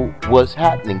know what's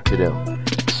happening to them.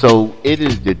 So, it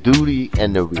is the duty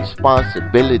and the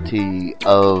responsibility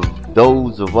of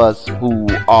those of us who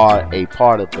are a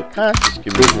part of the conscious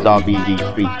community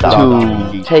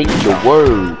to take the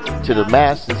word to the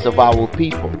masses of our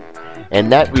people. And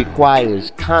that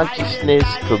requires consciousness,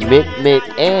 commitment,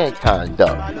 and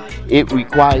conduct. It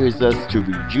requires us to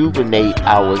rejuvenate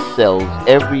ourselves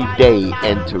every day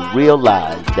and to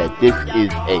realize that this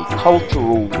is a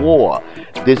cultural war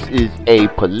This is a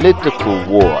political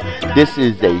war. This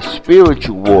is a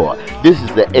spiritual war. This is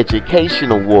an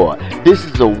educational war. This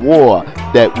is a war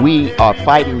that we are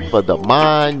fighting for the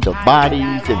mind, the bodies,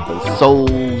 and the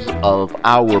souls of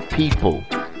our people.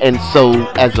 And so,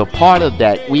 as a part of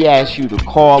that, we ask you to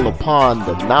call upon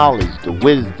the knowledge, the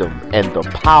wisdom, and the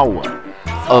power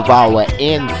of our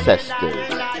ancestors.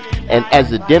 And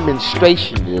as a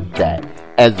demonstration of that,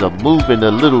 as a moving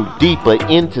a little deeper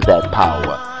into that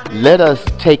power, let us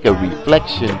take a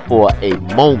reflection for a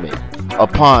moment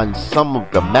upon some of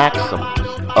the maxims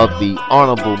of the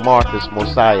Honorable Marcus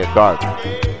Mosiah Garvey.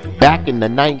 Back in the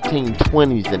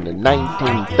 1920s and the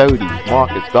 1930s,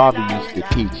 Marcus Garvey used to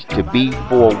teach, to be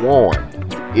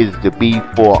forewarned is to be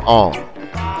forearmed.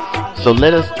 So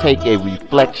let us take a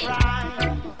reflection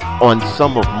on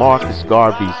some of Marcus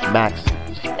Garvey's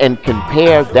maxims and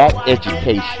compare that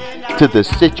education to the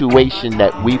situation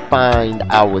that we find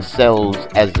ourselves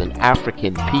as an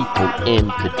African people in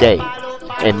today,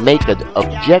 and make an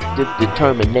objective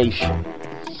determination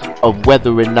of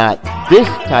whether or not this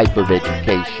type of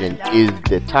education is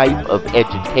the type of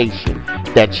education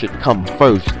that should come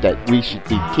first, that we should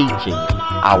be teaching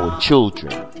our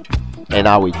children and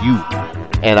our youth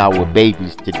and our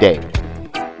babies today.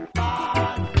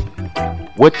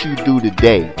 What you do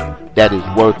today that is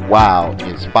worthwhile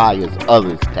inspires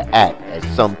others to act at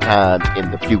some time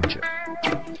in the future.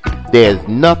 There's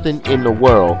nothing in the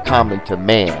world common to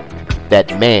man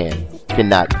that man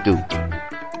cannot do.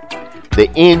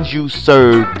 The ends you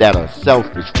serve that are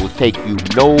selfish will take you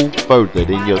no further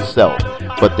than yourself,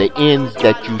 but the ends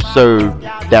that you serve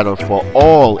that are for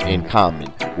all in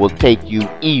common will take you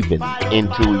even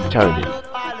into eternity.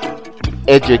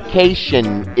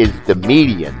 Education is the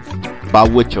medium by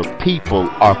which a people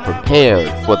are prepared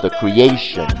for the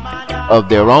creation of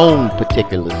their own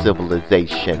particular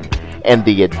civilization and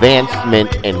the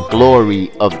advancement and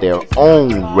glory of their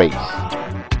own race.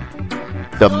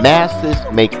 The masses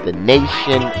make the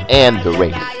nation and the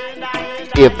race.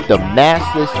 If the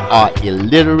masses are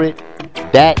illiterate,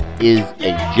 that is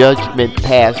a judgment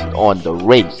passed on the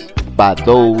race by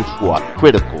those who are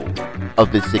critical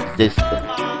of its existence.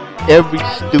 Every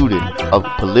student of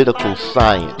political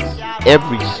science,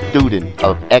 every student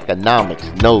of economics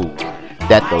knows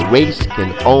that the race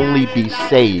can only be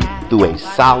saved through a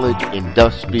solid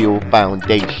industrial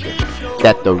foundation,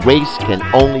 that the race can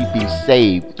only be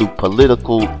saved through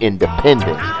political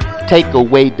independence. Take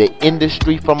away the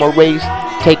industry from a race,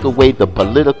 take away the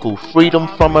political freedom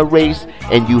from a race,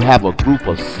 and you have a group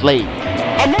of slaves.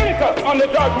 America under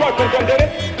George Washington did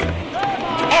it.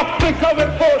 Africa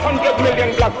with 400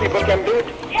 million black people can do it.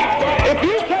 If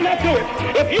you cannot do it,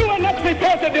 if you are not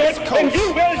prepared to do it, then you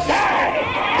will die.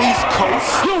 East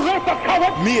Coast, You race of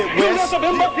cowards, Midwest,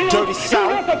 Dirty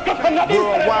South,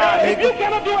 worldwide, if you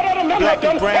cannot do it out of men black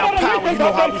and brown power, you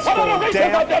know how it's going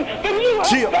down. then you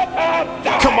Jill,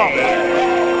 die. come on.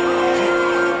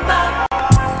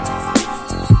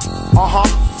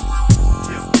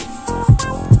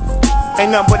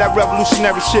 Ain't nothing but that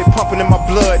revolutionary shit pumping in my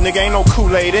blood, nigga. Ain't no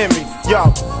Kool-Aid in me.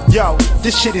 Yo,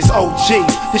 this shit is OG.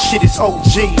 This shit is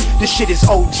OG. This shit is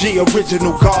OG.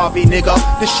 Original Garvey, nigga.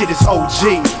 This shit is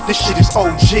OG. This shit is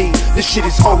OG. This shit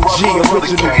is OG.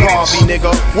 Original Garvey,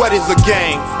 nigga. What is a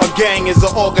gang? A gang is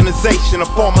an organization, a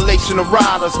formulation of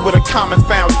riders with a common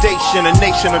foundation, a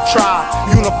nation, a tribe,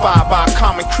 unified by a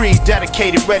common creed,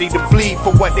 dedicated, ready to bleed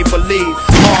for what they believe.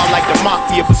 Hard like the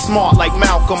mafia, but smart like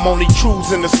Malcolm. Only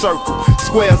truths in the circle.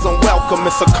 Squares unwelcome.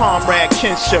 It's a comrade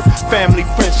kinship, family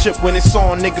friendship. When it's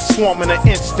on, niggas swarming an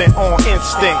instant on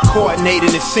instinct,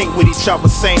 coordinated in sync with each other.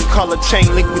 Same color chain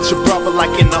link with your brother, like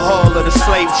in the hull of the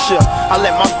slave ship. I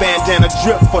let my bandana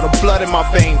drip for the blood in my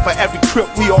vein. For every crip,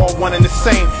 we all one and the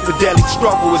same. The daily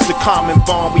struggle is the common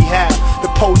bond we have.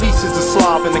 The police is the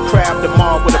slob and the crab, the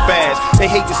mob with a badge. They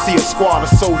hate to see a squad of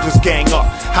soldiers gang up.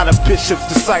 How the bishops,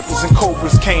 disciples, and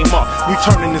cobras came up. We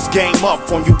turning this game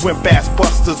up on you wimp ass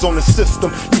busters on the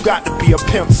system. You got to be a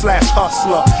pimp /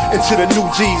 hustler. And to the new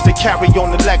G's that carry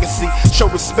on the legacy, show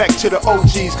respect to the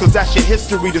OGs, cause that's your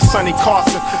history. The Sonny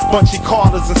Carson, Bunchy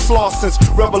Carters and Slausons,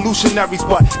 revolutionaries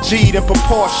but G'd in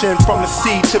proportion. From the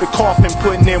seed to the coffin,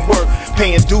 putting in work,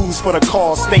 paying dues for the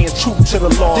cause, staying true to the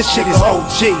law. This shit is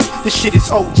OG, this shit is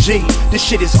OG, this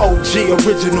shit is OG,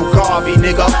 original Garvey,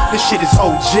 nigga. This shit is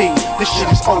OG, this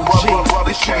shit is OG,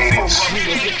 this shit is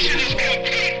OG.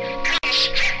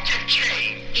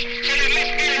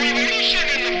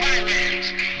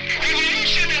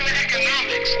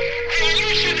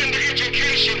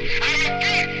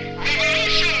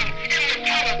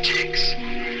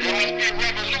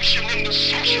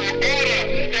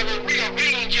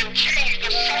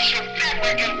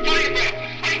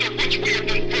 We have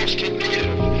been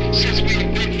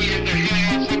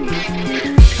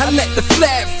let the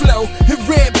flag flow. In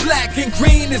red, black, and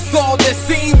green is all that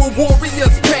seen when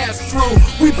warriors pass through.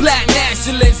 We black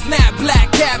nationalists, not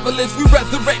black capitalists. We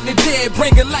resurrect the dead,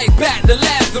 bringing life back to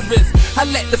Lazarus. I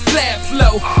let the flag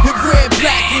flow. In red,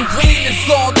 black, and green is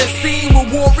all that seen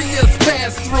when warriors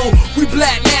pass through. We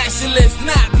black nationalists,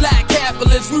 not black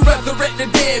capitalists. We resurrect the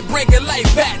dead, bringing life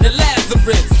back to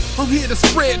Lazarus. I'm here to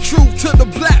spread truth to the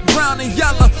black, brown, and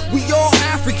yellow. We all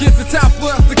Africans, it's time for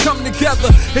us to come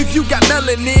together. If you got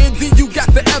melanin, then you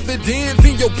got the evidence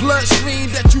in your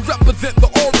bloodstream that you represent the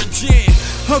origin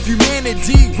of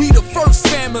humanity. We the first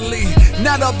family,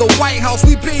 not of the White House.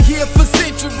 We've been here for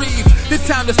centuries. It's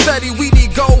time to study, we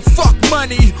need gold, fuck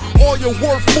money. Oil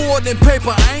worth more than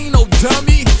paper, I ain't no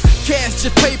dummy. Cash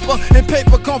your paper, and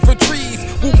paper come from trees.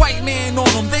 With white man on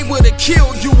them, they would've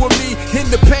killed you and me in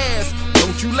the past.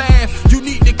 Don't you laugh, you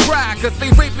need to cry, cause they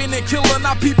raping and killing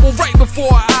our people right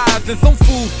before our eyes. And some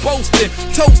fools boasting,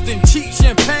 toasting, cheap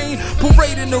champagne,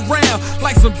 parading around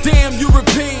like some damn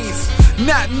Europeans.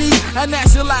 Not me, I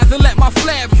nationalize and let my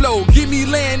flag flow. Give me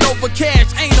land over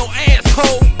cash, ain't no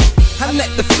asshole. I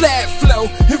let the flag flow.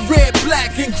 In red,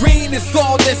 black, and green is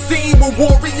all that seen when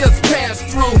warriors pass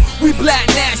through. We black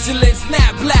nationalists,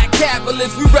 not black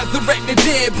capitalists. We resurrect the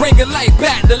dead, bringing life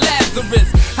back to Lazarus.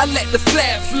 I let the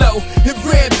flag flow. In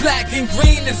red, black, and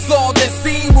green is all that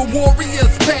seen when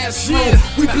warriors pass through.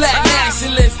 We black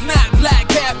nationalists, not black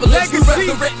capitalists. We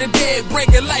resurrect the dead,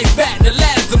 bringing life back to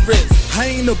Lazarus.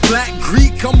 I ain't a black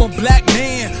Greek, I'm a black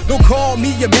man. Don't call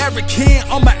me American,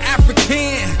 I'm an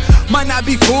African. Might not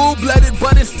be full-blooded,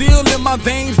 but it's still in my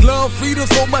veins. Love freedom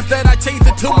so much that I chase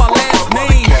it to my last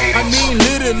name. I mean,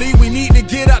 literally, we need to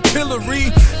get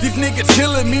artillery. These niggas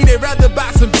killing me, they'd rather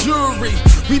buy some jewelry.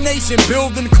 We nation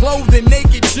building, clothing,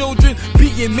 naked children,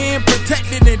 being men,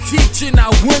 protecting and teaching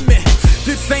our women.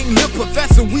 This ain't lip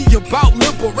professing, we about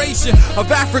liberation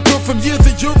of Africa from years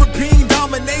of European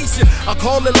domination. I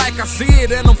call it like I see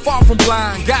it, and I'm far from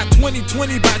blind. Got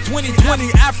 2020 by 2020,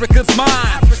 Africa's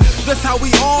mine. That's how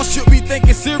we all should be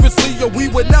thinking seriously, or we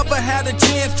would never had a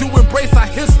chance to embrace our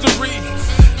history.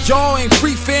 Y'all ain't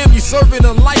free, fam, you serving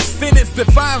a life sentence.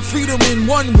 Define freedom in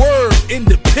one word,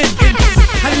 independence.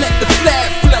 I let the flag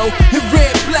flow. In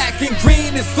red, black, and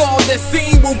green is all that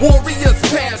seen when warriors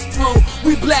pass through.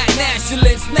 We black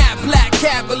nationalists, not black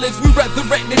capitalists. We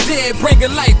resurrect the dead,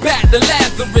 bringing life back to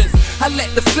Lazarus. I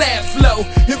let the flag flow.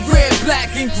 In red, black,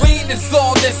 and green is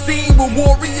all that seen when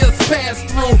warriors pass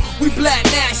through. We black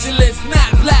nationalists, not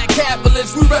black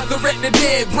capitalists. We resurrect the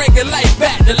dead, bringing life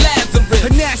back to Lazarus. A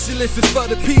nationalist is for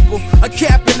the people, a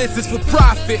capitalist is for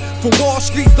profit. From Wall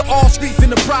Streets to all streets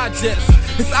in the projects.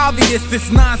 It's obvious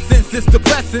this nonsense is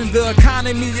depressing. The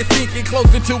economy is sinking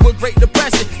closer to a Great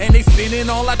Depression, and they spending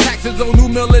all our taxes on new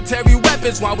military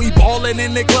weapons. While we ballin'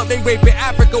 in the club, they raping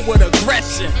Africa with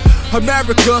aggression.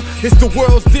 America is the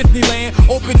world's Disneyland,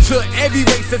 open to every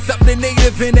race except the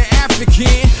native and the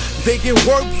African. They can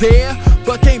work there,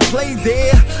 but can't play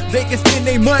there. They can spend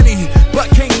their money, but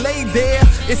can't lay there.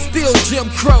 It's still Jim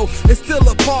Crow, it's still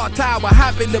apartheid. What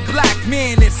happened to black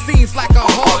men, it seems like a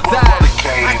hard die.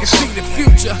 I can see the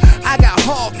future, I got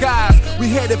hawk eyes. We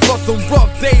headed for some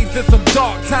rough days and some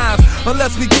dark times.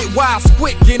 Unless we get wise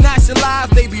quick and nationalize,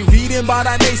 they be reading about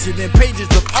our nation in pages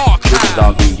of archives.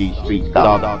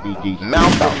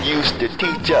 Malcolm used to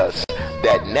teach us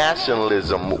that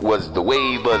nationalism was the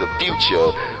wave of the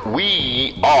future.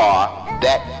 We are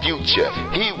that future.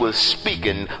 He was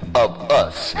speaking of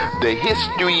us, the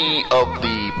history of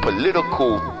the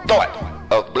political thought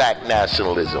of black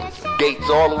nationalism dates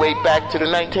all the way back to the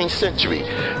 19th century,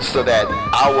 so that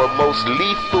our most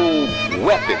lethal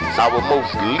weapons, our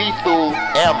most lethal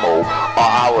ammo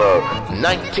are our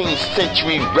 19th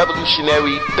century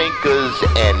revolutionary thinkers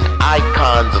and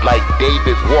icons like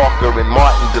David Walker and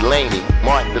Martin Delany.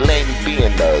 Martin Delany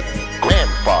being the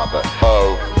grandfather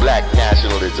of black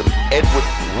nationalism. Edward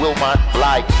Wilmot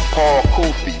Blythe, Paul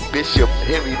Cooley, Bishop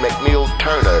Henry McNeil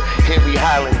Turner, Henry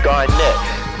Highland Garnett,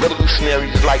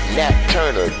 revolutionaries like Nat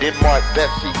Turner, Denmark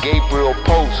Vesey, Gabriel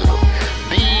Posner.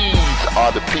 These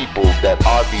are the people that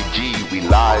RBG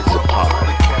relies upon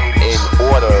in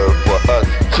order for us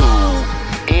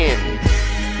to end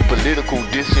political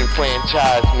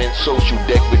disenfranchisement, social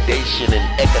degradation, and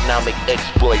economic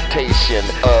exploitation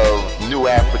of new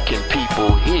African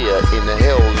people here in the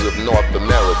hills of North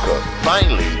America.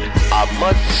 Finally, I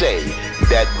must say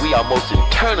that we are most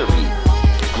internally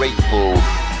grateful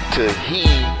to he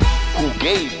who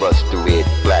gave us the red,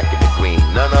 black, and the green,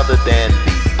 none other than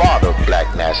the father of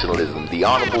black nationalism, the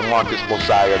Honorable Marcus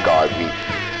Mosiah Garvey,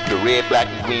 the red, black,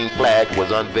 and green flag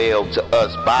was unveiled to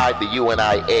us by the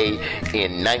UNIA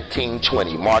in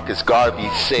 1920. Marcus Garvey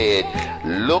said,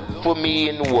 "Look for me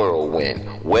in the whirlwind."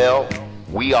 Well,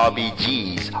 we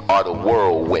RBGs are the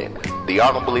whirlwind. The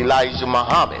Honorable Elijah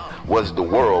Muhammad was the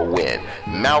whirlwind.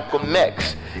 Malcolm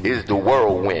X is the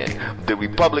whirlwind. The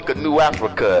Republic of New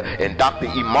Africa and Dr.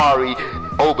 Imari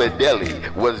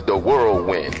Obadeli was the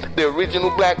whirlwind. The original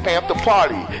Black Panther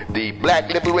Party, the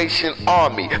Black Liberation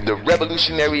Army, the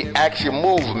Revolutionary Action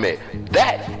Movement,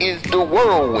 that is the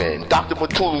whirlwind. Dr.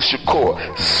 Mutulu Shakur,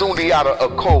 Sundiata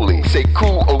Akoli,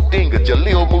 Sekou Odinga,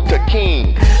 Jalil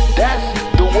Mutakin, that's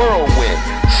the whirlwind.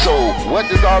 So what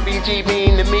does RBG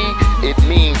mean to me? It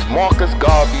means Marcus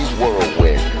Garvey's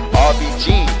whirlwind.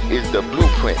 RBG is the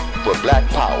blueprint for Black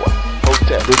Power.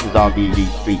 Hotel. This is RBG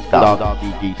Street Style.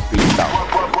 RBG Street Style.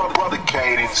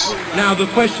 Now the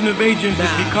question of agents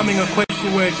is becoming a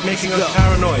question where it's making us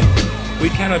paranoid. We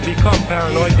cannot become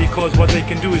paranoid because what they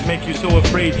can do is make you so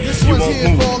afraid you won't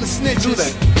move. Do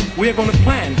that. We're going to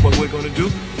plan what we're going to do.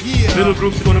 Little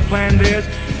groups are going to plan theirs.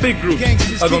 Big groups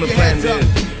are going to plan theirs.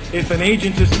 If an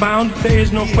agent is found, there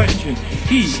is no question.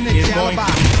 He is going to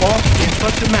be off in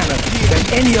such a manner that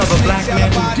any other black man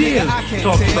who dares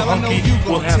talk to the hunky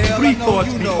will have 3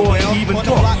 thoughts before he even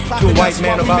talks to a white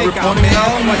man about reporting an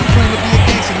outcome.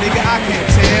 Nigga, I can't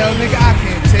tell, nigga, I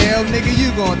can't tell, nigga,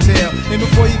 you gon' tell. And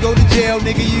before you go to jail,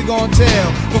 nigga, you gon'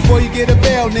 tell. Before you get a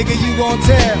bail, nigga, you gon'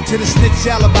 tell. To the snitch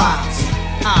alibis.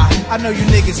 I know you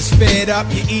niggas is fed up,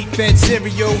 you eat fed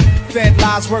cereal. Fed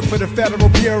lies work for the Federal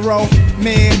Bureau.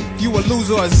 Man, you a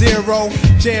loser or zero.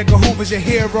 J. Edgar Hoover's your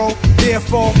hero.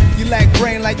 Therefore, you lack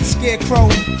brain like the scarecrow.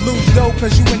 Lose dough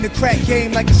cause you in the crack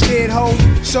game like a scared hoe.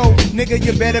 So, nigga,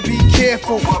 you better be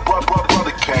careful.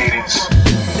 Cadence.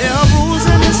 There are rules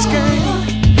in this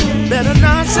game. Better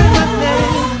not say my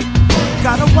name.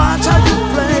 Gotta watch how you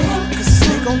play, cause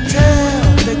they gon'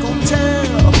 tell, they gon'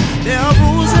 tell. There are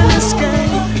rules in this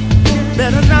game.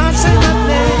 Better not say my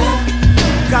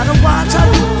name. Gotta watch how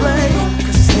you play,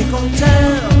 cause they gon'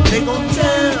 tell, they gon'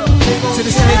 tell. To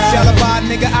the snitch alibi,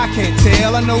 nigga, I can't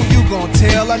tell. I know you gon'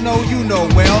 tell, I know you know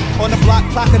well. On the block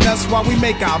clocking us while we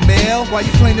make our mail. While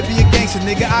you claim to be a gangster,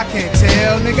 nigga, I can't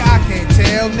tell. Nigga, I can't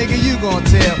tell, nigga, you gon'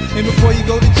 tell. And before you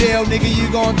go to jail, nigga, you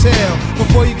gon' tell.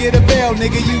 Before you get a bail,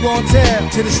 nigga, you gon' tell.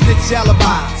 To the snitch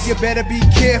alibis, you better be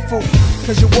careful,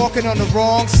 cause you're walking on the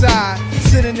wrong side.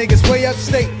 Sending niggas way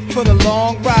upstate for the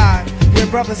long ride. Where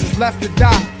brothers is left to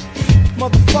die.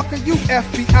 Motherfucker, you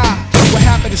FBI. What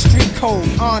happened to street code,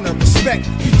 honor, respect?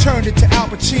 You turned it to Al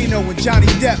Pacino and Johnny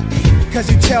Depp.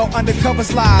 Cause you tell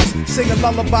undercovers lies, singing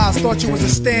lullabies, thought you was a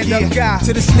stand-up guy.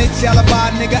 To the snitch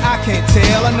alibi, nigga, I can't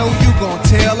tell. I know you gon'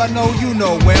 tell, I know you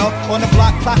know well. On the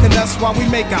block clocking us while we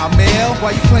make our mail.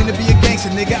 While you claim to be a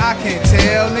gangster, nigga, I can't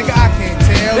tell. Nigga, I can't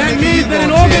tell. That means that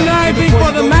in organizing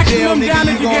for the maximum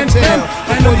damage against them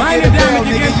and the minor damage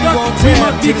against us, we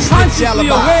must be consciously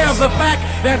aware of the fact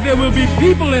that there will be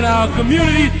people in our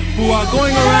community who are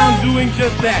going around doing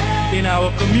just that. In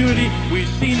our community, we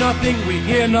see nothing, we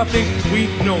hear nothing, we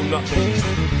know nothing.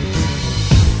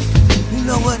 You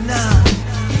know what now?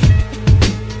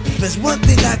 There's one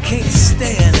thing I can't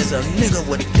stand is a nigga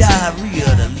with diarrhea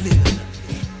to live.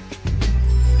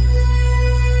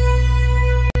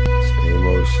 Same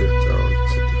old shit, dog.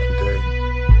 It's a different day.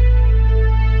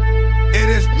 It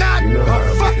is not a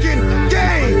fucking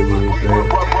game.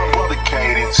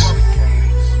 Cadence.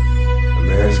 A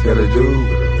man's gotta do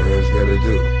what a man's gotta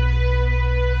do.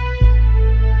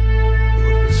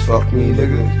 If it's fuck me,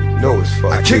 nigga, you know it's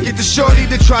fuck I kick it to Shorty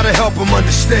to try to help him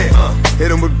understand. Hit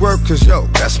him with work cause yo,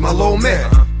 that's my little man.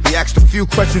 He asked a few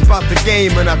questions about the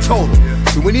game and I told him.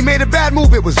 So when he made a bad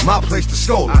move, it was my place to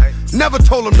scold him. Never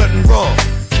told him nothing wrong,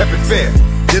 kept it fair.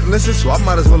 Didn't listen, so I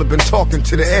might as well have been talking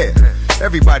to the air.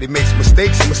 Everybody makes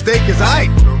mistakes, a mistake is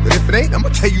aight. But if it ain't, I'ma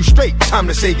tell you straight, time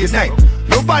to say goodnight.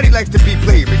 Nobody likes to be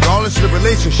played, regardless of the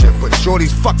relationship. But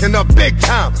Shorty's fucking up big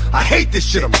time. I hate this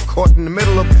shit, I'm caught in the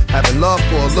middle of having love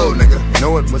for a little nigga.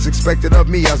 Knowing what's expected of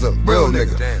me as a real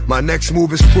nigga. My next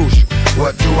move is crucial.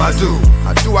 What do?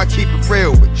 How do I keep it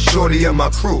real with Shorty and my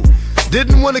crew?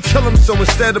 Didn't want to kill him, so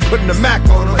instead of putting the Mac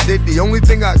on him, I did the only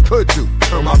thing I could do,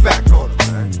 turn my back on him.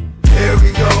 Here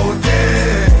we go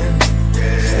again.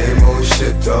 Same old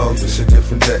shit, dog, just a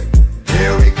different day.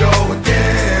 Here we go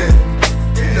again.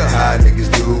 You know how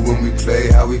niggas do when we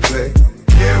play, how we play.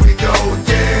 Here we go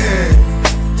again.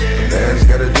 A man's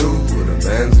gotta do what a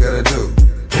man's gotta do.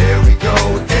 Here we go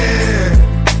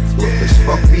again. So if it's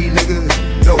fuck me, nigga,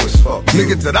 you know it's fuck you.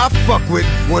 Niggas that I fuck with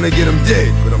wanna get him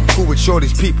dead, but I'm cool with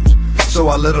Shorty's peoples, so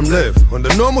I let him live.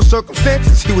 Under normal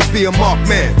circumstances, he would be a marked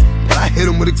man. But I hit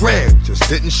him with a gram, just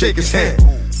didn't shake his hand.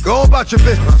 Go about your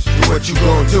business, do what you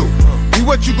gon' do. Be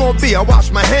what you gon' be, I wash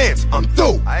my hands, I'm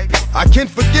through. I can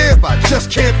forgive, I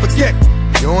just can't forget.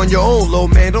 You're on your own, little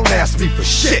man, don't ask me for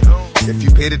shit. If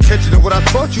you paid attention to what I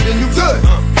taught you, then you good.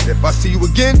 And if I see you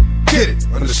again, get it,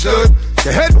 understood? Get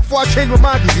ahead before I change my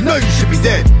mind, cause you know you should be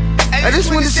dead. I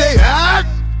just wanna say,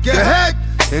 get ahead.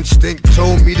 Instinct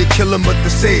told me to kill him, but the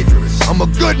savior is. I'm a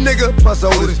good nigga, plus I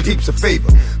owe his peeps a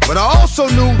favor. But I also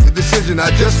knew the decision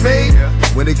I just made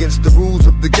went against the rules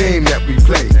of the game that we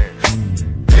played.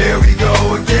 Here we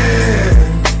go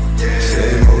again.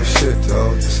 Same old shit,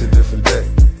 dog, it's a different day.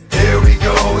 Here we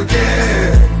go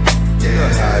again. You know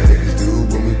how niggas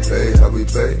do when we play, how we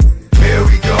play. Here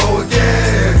we go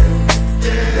again.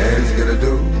 Man's gonna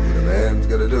do what a man's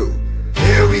gonna do.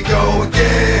 Here we go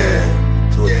again.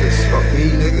 So if it's fuck me,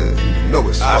 nigga, you know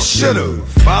it's fuck me. I should've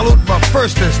followed my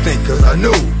first instinct, cause I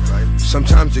knew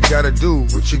sometimes you gotta do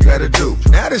what you gotta do.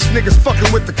 Now this nigga's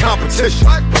fucking with the competition.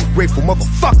 Ungrateful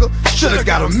motherfucker, should've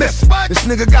got a miss. This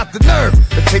nigga got the nerve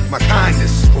to take my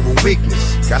kindness for a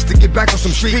weakness. Got to get back on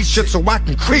some street shit so I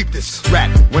can creep this rat.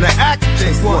 When I act,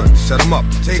 take one, set him up.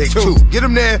 Take two, get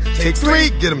him there. Take three,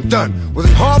 get him done.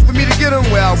 Wasn't hard for me to get him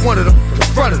where I wanted him, in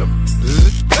front of him.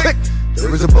 Click, there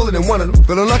was a bullet in one of them.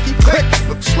 Feeling lucky? Click,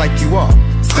 looks like you are.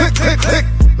 Click, click, click.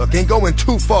 Look, ain't going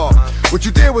too far. What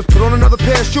you did was put on another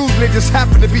pair of shoes and they just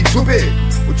happened to be too big.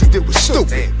 What you did was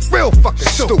stupid, real fucking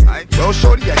stupid. Well,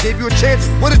 shorty, I gave you a chance.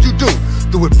 What did you do?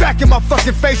 Threw it back in my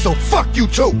fucking face, so fuck you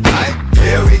too.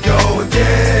 Here we go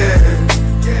again.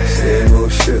 Same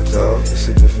old shit, dog. It's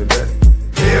a different day.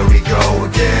 Here we go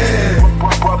again.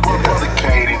 Brother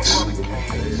Cadence.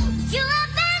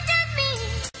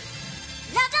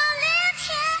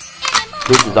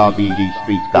 This is RBG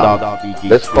Street Style.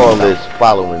 Let's call this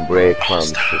following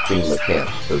breadcrumbs to FEMA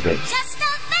camps. Okay?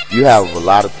 You have a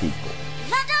lot of people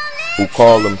who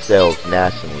call themselves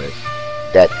nationalists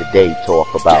that today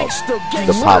talk about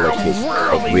the politics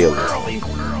of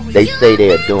realism. They say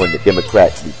they are doing the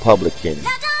Democrat Republican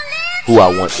who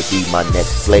I want to be my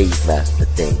next slave master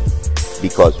thing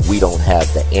because we don't have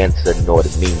the answer nor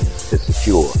the means to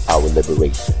secure our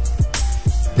liberation.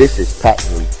 This is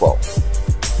patently false.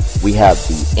 We have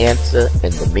the answer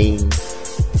and the means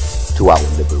to our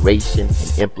liberation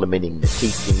in implementing the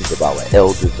teachings of our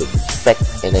elders of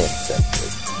respect and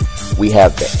ancestors. We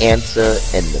have the answer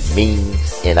and the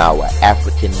means in our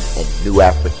African and New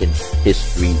African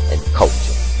history and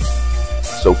culture.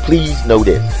 So please know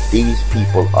this, these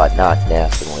people are not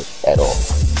nationalists at all.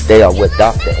 They are what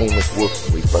Dr. Amos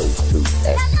Wilson refers to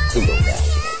as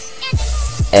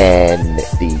pseudo-nationalists and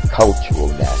the cultural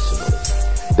nationalists.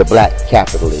 The black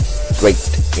capitalists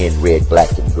draped in red,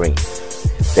 black, and green.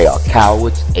 They are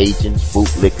cowards, agents,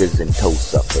 bootlickers, and toe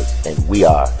suckers, and we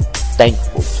are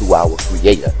thankful to our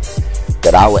Creator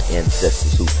that our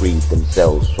ancestors who freed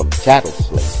themselves from chattel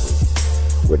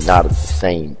slavery were not of the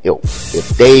same ilk. If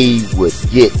they would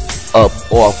get up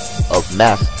off of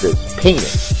Master's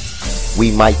penis, we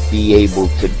might be able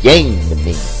to gain the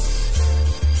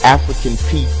means. African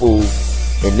people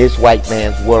in this white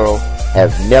man's world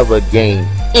have never gained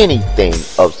anything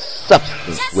of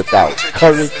substance without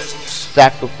courage,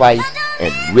 sacrifice,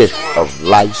 and risk of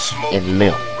life and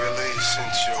limb.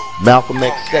 Malcolm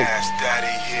X said,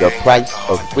 the price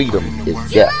of freedom is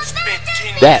death.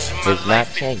 That has not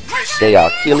changed. They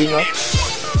are killing us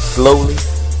slowly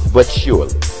but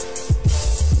surely.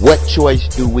 What choice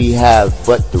do we have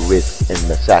but the risk and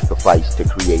the sacrifice to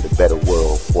create a better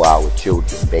world for our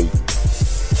children,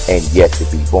 babies, and yet to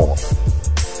be born?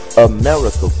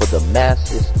 America for the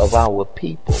masses of our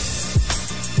people,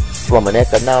 from an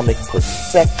economic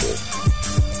perspective,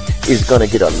 is going to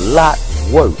get a lot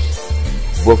worse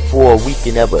before we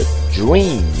can ever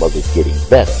dream of it getting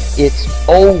better. It's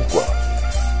over.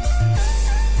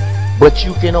 But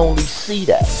you can only see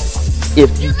that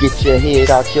if you get your head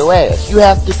out your ass. You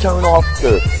have to turn off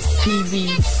the TV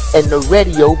and the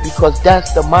radio because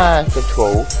that's the mind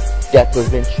control that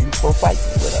prevents you from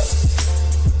fighting with us.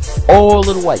 All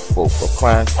of the white folk are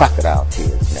crying crocodile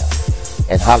tears now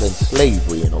and hollering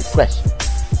slavery and oppression.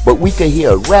 But we can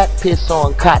hear a rat piss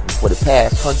on cotton for the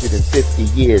past 150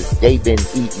 years. They've been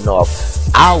eating off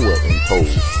our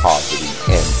imposed poverty,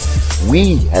 and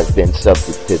we have been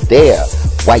subject to their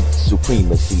white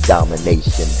supremacy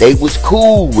domination. They was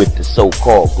cool with the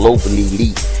so-called global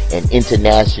elite and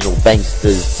international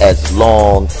banksters as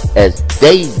long as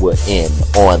they were in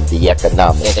on the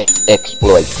economic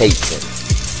exploitation,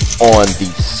 on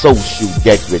the social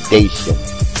degradation,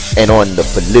 and on the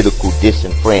political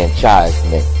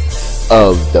disenfranchisement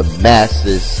of the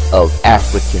masses of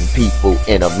African people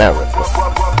in America.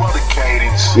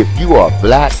 If you are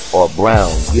black or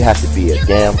brown, you have to be a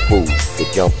damn fool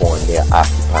to jump on their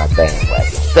Occupy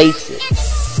bandwagon. Face it,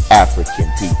 African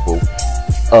people,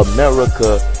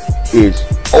 America is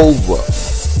over.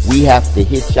 We have to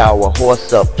hitch our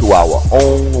horse up to our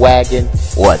own wagon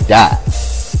or die.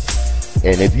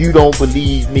 And if you don't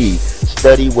believe me,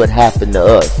 study what happened to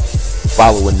us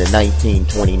following the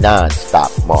 1929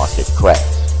 stock market crash.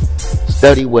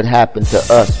 Study what happened to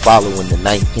us following the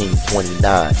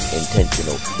 1929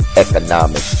 intentional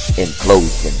economic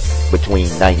implosion between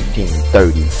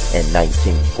 1930 and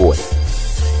 1940.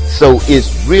 So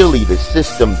it's really the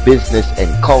system, business,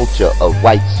 and culture of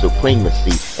white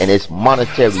supremacy and its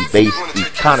monetary-based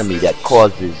economy that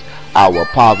causes our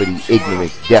poverty,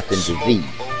 ignorance, death, and disease.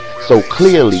 So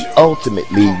clearly,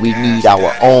 ultimately, we need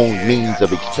our own means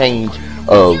of exchange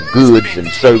of goods and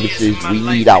services. We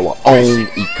need our own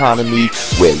economy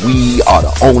where we are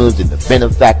the owners and the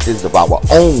benefactors of our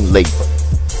own labor.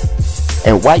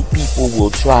 And white people will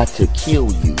try to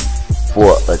kill you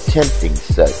for attempting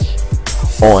such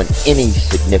on any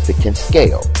significant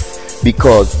scale,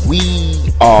 because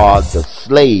we are the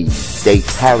slaves they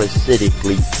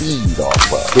parasitically feed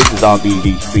off of. This is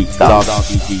RBG Street Style.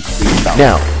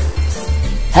 Now,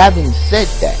 having said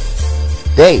that,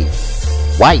 they,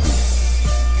 whitey,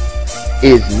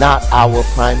 is not our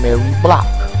primary block.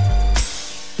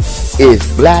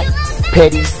 It's black,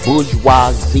 petty,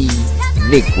 bourgeoisie,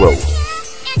 Negroes.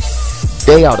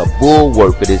 They are the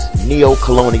bulwark of this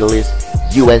neo-colonialist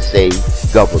USA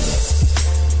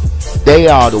government. They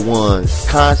are the ones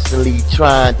constantly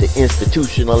trying to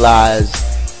institutionalize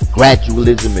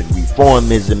gradualism and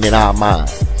reformism in our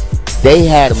minds. They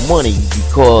had money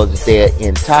because their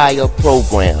entire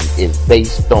program is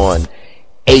based on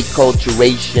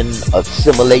acculturation,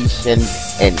 assimilation,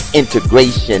 and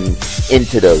integration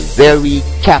into the very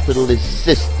capitalist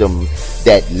system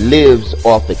that lives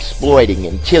off exploiting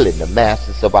and killing the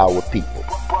masses of our people.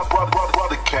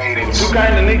 Two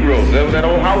kinds of Negroes. There was that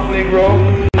old house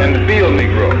Negro and the field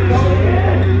Negro.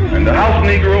 And the house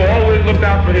Negro always looked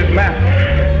out for his master.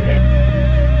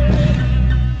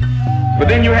 But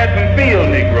then you had some field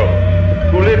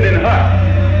Negroes who lived in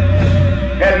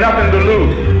huts, had nothing to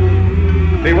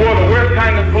lose. They wore the worst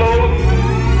kind of clothes,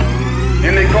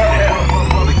 and they caught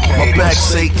hell. My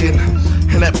back's aching,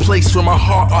 and that place where my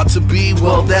heart ought to be,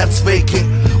 well, that's vacant.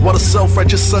 While the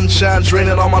self-righteous sunshine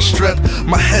draining all my strength,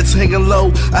 my head's hanging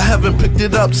low. I haven't picked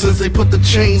it up since they put the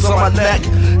chains on my neck.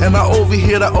 And I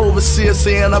overhear the overseer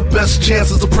saying our best chance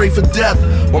is to pray for death,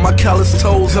 while my calloused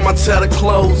toes and my tattered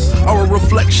clothes are a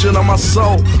reflection of my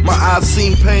soul. My eyes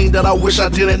see pain that I wish I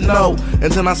didn't know,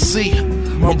 and then I see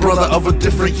my brother of a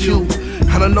different hue.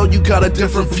 And I know you got a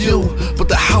different view, but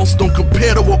the house don't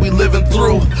compare to what we living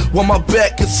through. While my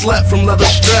back gets slapped from leather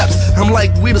straps, I'm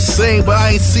like, we the same, but I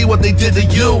ain't see what they did to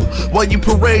you. While you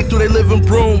parade through their living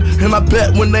room, and I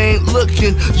bet when they ain't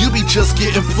looking, you be just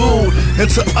getting food. And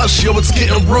to us, yo, it's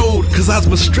getting rude, cause I've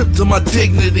been stripped of my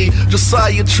dignity.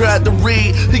 Josiah tried to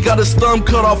read, he got his thumb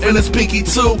cut off and his pinky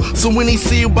too. So when he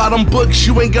see you buy them books,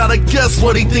 you ain't gotta guess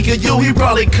what he think of you. He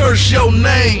probably curse your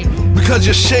name, because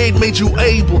your shade made you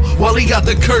able, while he got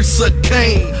the curse of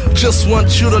Cain. Just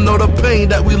want you to know the pain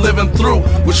that we living through,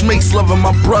 which makes loving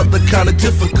my brother kinda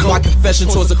difficult. My confession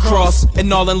towards the cross,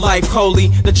 and all in life holy.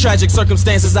 The tragic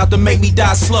circumstances out to make me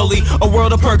die slowly. A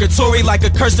world of purgatory like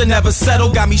a curse that never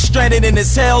settled. Got me stranded in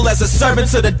this hell as a servant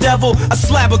to the devil. A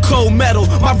slab of cold metal,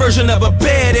 my version of a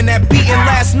bed. And that beating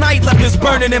last night left this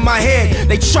burning in my head.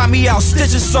 They try me out,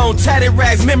 stitches sewn, tatted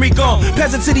rags, memory gone.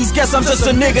 Peasant to these guests, I'm just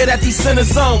a nigga that these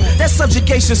sinners own. That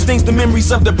subjugation stings the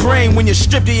memories of the brain when you're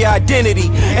stripped of your identity.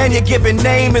 And your given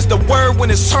name is the word when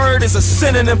it's heard is a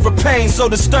synonym for pain. So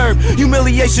disturbed,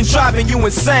 humiliation driving you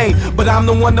insane. But I'm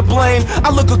the one to blame. I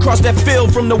look across that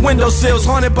field from the windowsills,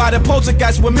 haunted by the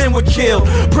poltergeist where men were killed.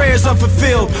 Prayers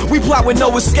unfulfilled, we plot with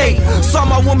no escape. Saw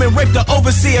my woman rape the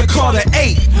overseer, called her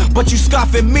 8. But you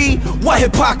scoff at me? What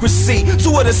hypocrisy?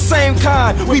 Two of the same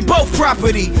kind, we both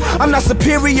property. I'm not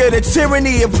superior to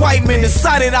tyranny if white men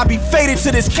decided I'd be fated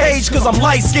to this cage cause I'm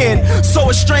light-skinned. So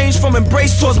estranged from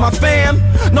embrace towards my fam.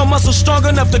 No muscle strong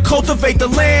enough to cultivate the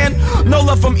land. No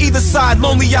love from either side,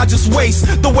 lonely I just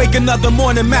waste. The wake another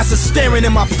morning, master staring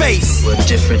in my face. We're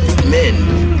different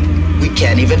men. We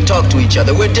can't even talk to each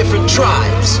other. We're different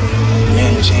tribes.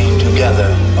 Men chained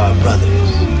together are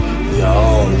brothers. We are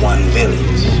all one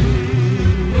village.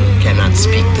 Cannot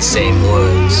speak the same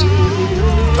words.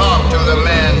 Talk to the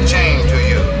man chained to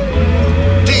you.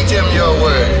 Teach him your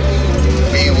word.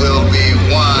 We will be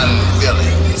one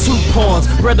village. Two pawns.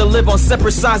 Bred to live on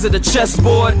separate sides of the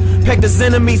chessboard. Pegged as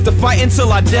enemies to fight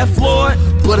until our death, Lord.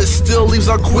 But it still leaves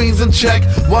our queens in check,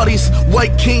 while these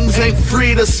white kings ain't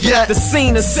freed us yet. The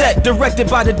scene is set, directed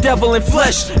by the devil in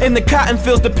flesh. In the cotton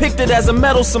fields depicted as a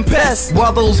meddlesome pest.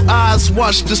 While those eyes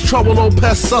watch this troubled old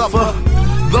pest suffer,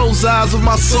 those eyes of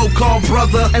my so-called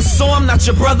brother. And so I'm not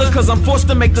your brother, cause I'm forced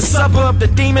to make the suburb the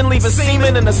demon, leaving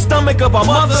semen in the stomach of our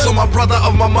mother. So my brother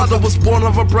of my mother was born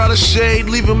of a brighter shade,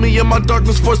 leaving me in my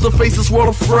darkness, forced to face this world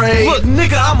afraid. Look,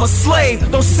 nigga, I'm a slave.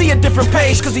 Don't see a different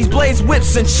page, cause these blades,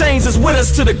 whips, and chains is with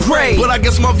us to the grave. But I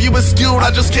guess my view is skewed,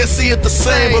 I just can't see it the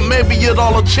same. But maybe it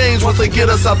all will change once they get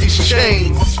us out these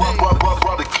chains.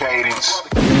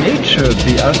 The nature of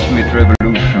the ultimate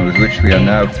revolution with which we are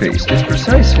now faced is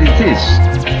precisely this,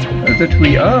 that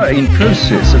we are in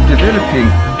process of developing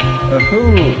a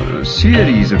whole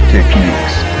series of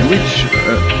techniques which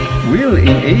will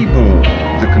enable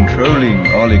the controlling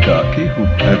oligarchy, who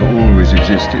have always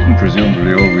existed and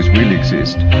presumably always will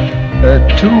exist,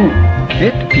 to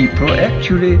get people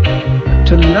actually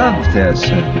to love their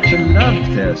self, to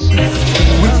love their self.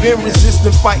 We've been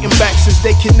resisting, fighting back since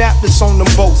they kidnapped us on them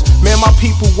boats. Man, my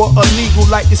people were illegal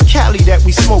like this Cali that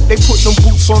we smoke. They put them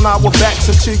boots on our backs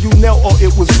until you knelt or it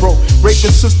was broke.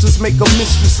 Raping sisters make a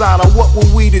mistress out of what were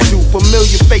we to do?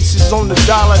 Familiar faces on the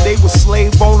dollar, they were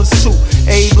slave owners too.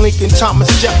 Abe Lincoln, Thomas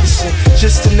Jefferson,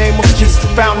 just to name a few.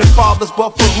 Founding fathers,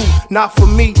 but for who? Not for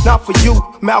me, not for you.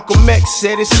 Malcolm X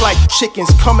said it's like chickens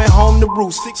coming home to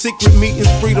roost. Secret meetings,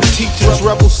 freedom teachings,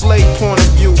 rebel slave point of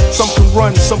view. Some can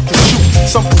run, some can shoot,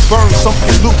 some can burn, some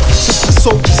can loot. Sister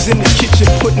soldiers in the kitchen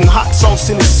putting hot sauce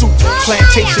in his soup.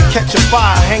 Plantation catch a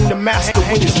fire, hang the master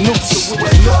with his noose.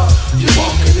 You're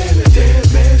walking in a dead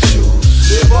man's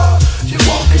shoes. Live up, you're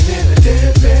walking in a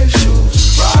dead man's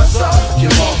shoes. Rise up,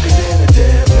 you're walking in a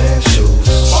dead man's shoes.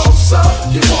 Boss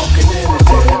up, you're walking in a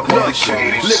dead man's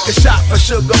shoes. Lick a shot for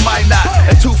Sugar Minot,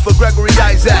 and two for Gregory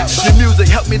Isaac. Your music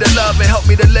helped me to love and help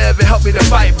me to live and help me to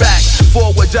fight back.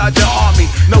 Forward Georgia Army,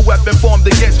 no weapon formed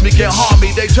against me can harm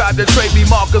me. They tried to trade me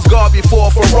Marcus Garvey for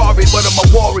a Ferrari, but I'm a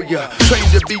warrior,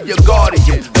 trained to be your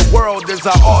guardian. The world is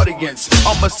our audience.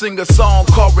 I'ma sing a song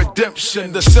called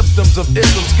Redemption. The symptoms of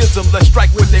ism, schism, let's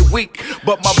strike when they weak.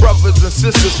 But my brothers and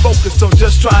sisters focused on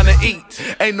just trying to eat.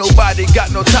 Ain't nobody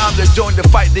got no time to join the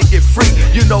fight to get free.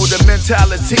 You know the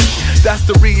mentality, that's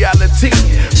the reality.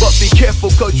 But be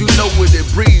careful cause you know what it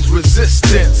breeds,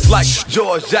 resistance. Like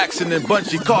George Jackson and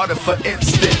Bunchy Carter for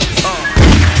instance.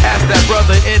 Ask that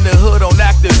brother in the hood on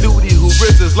active duty who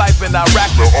risked his life in Iraq.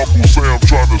 Now Uncle Sam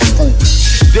trying to school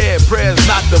me. Dead prayers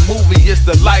not the movie, it's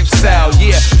the lifestyle.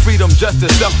 Yeah, freedom,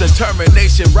 justice,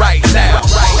 self-determination right now.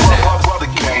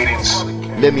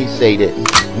 Let me say this.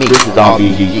 Me, this is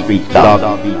RBG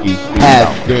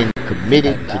have been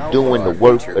committed to doing the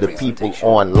work of the people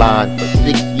online for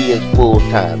 6 years full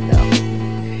time now.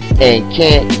 And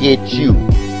can't get you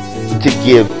to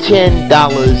give $10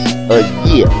 a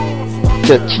year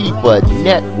to keep a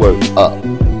network up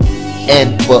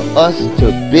and for us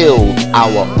to build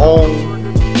our own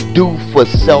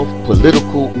do-for-self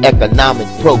political economic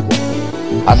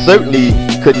program. I certainly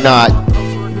could not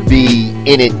be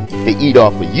in it to eat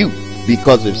off of you,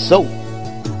 because if so,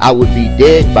 I would be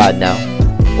dead by now,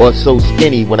 or so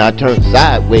skinny when I turn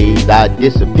sideways I'd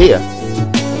disappear.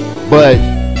 But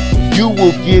you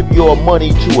will give your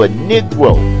money to a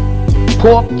Negro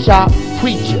pork chop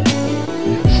preacher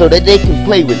so that they can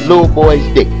play with little boys'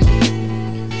 dicks.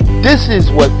 This is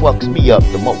what fucks me up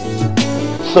the most.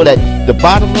 So that the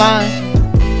bottom line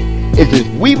is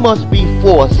that we must be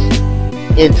forced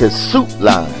into soup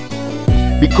lines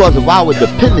because of our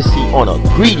dependency on a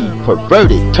greedy,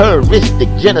 perverted, terroristic,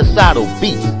 genocidal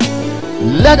beast.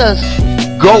 Let us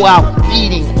go out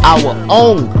feeding our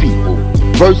own people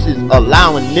versus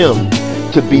allowing them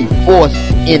to be forced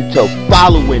into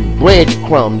following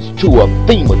breadcrumbs to a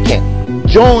FEMA camp.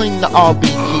 Join the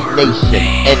RBG Nation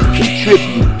and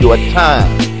contribute your time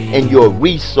and your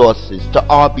resources to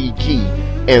RBG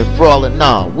and Frolic.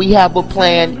 We have a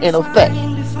plan in effect.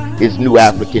 It's New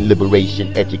African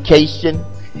Liberation Education,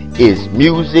 it's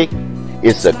music,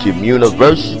 it's a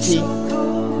communiversity,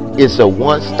 it's a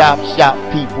one-stop shop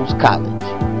people's college.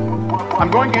 I'm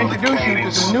going to introduce you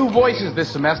to some new voices this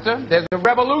semester. There's a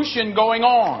revolution going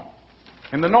on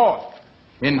in the North,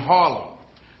 in Harlem.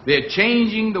 They're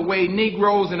changing the way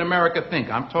Negroes in America think.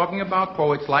 I'm talking about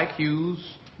poets like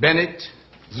Hughes, Bennett,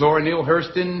 Zora Neale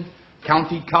Hurston,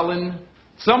 Countee Cullen.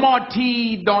 Some are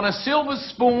teed on a silver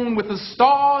spoon with the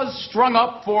stars strung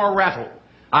up for a rattle.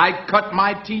 I cut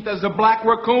my teeth as a black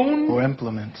raccoon. Or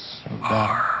implements of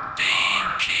battle.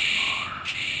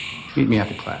 Meet me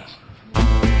after class.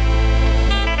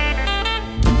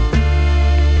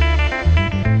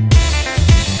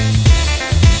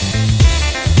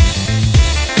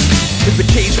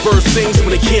 sings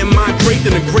when they can't migrate,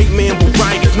 then a great man will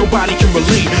write if nobody can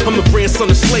relate. I'm the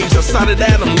grandson of slaves, outside of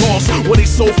that I'm lost. Were they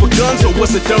sold for guns or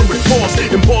was it done with force?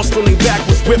 Embossed on their back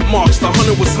was whip marks, the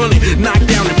hunter was hunted, knocked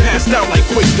down and passed out like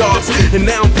quick dogs. And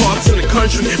now I'm parts in the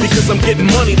country, because I'm getting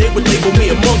money, they would label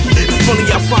me a monkey. It's funny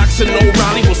how Fox and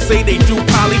O'Reilly will say they do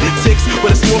politics,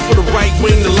 but it's more for the right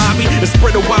wing to lobby and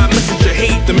spread a wide message of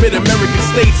hate. The mid-American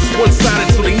states is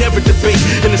one-sided, so they never debate.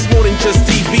 And it's more than just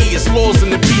TV, it's laws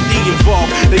and the PD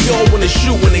involved. They all wanna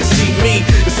shoot when they see me.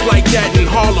 It's like that in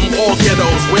Harlem, all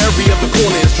ghettos, where every other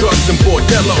corner is drugs and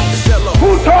bordellos.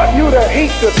 Who taught you to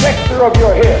hate the texture of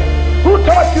your hair? Who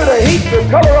taught you to hate the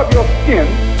color of your skin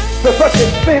to such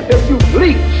extent that you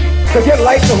bleach to get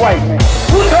like the white man?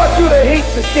 Who taught you to hate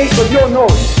the shape of your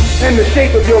nose and the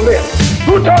shape of your lips?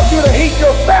 Who taught you to hate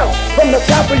yourself from the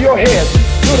top of your head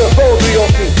to the soles of your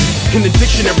feet? In the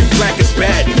dictionary, black is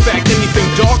bad. In fact, anything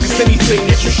dark is anything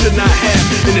that you should not have.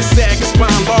 And the sag is by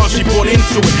and large, she bought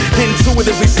into it.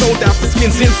 Intuitively sold out for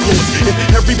skin's influence. If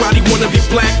everybody wanna be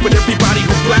black, but everybody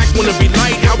who black wanna be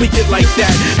light, how we get like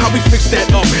that? How we fix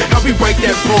that up? How we right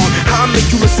that wrong? How I make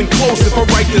you listen close if I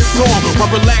write this song?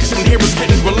 Why relax when here is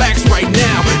getting relaxed right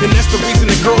now? And that's the reason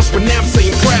the girls pronounce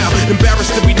saying proud.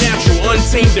 Embarrassed to be natural,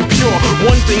 untamed and pure.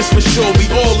 One thing's for sure,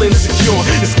 we all insecure.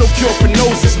 There's no cure for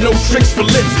noses, no tricks for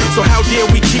lips. So how dare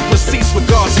we keep receipts with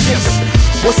God's gifts?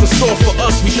 What's in store for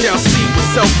us, we shall see. With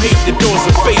self-hate, the doors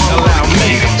of fate allow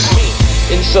me.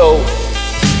 And so,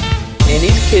 in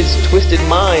these kids' twisted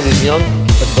minds as young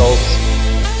adults,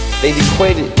 they've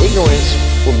equated ignorance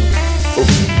with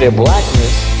their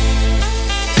blackness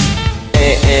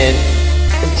and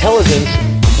intelligence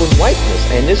with whiteness.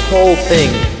 And this whole thing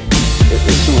is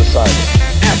suicidal.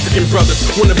 African brothers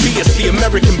wanna be us, the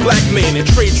American black man, and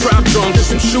trade tribe drums with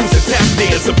some shoes and tap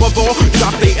dance. Above all,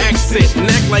 drop their accent and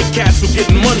act like cats who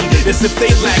getting money as if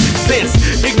they lack sense.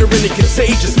 Ignorant and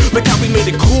contagious. Look how we made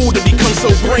it cool to become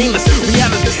so brainless.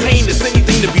 Reality is heinous,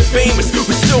 anything to be famous.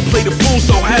 We still play the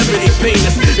fools, don't have it, they paint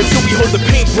us. Until we hold the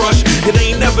paintbrush, it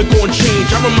ain't never gonna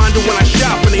change. I remind them when I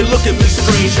shop and they look at me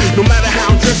strange. No matter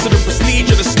how I'm dressed or the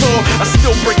prestige of the store, I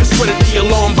still break a sweat at the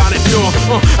alarm by the door.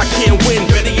 I can't win,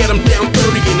 better yet I'm down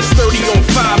 30 and it's 30 on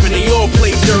 5 and they all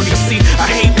play dirty. See, I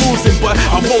hate losing, but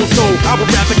I won't go. I would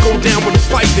rather go down with a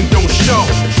fight than don't show.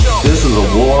 This is a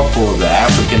war for the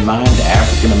African mind, the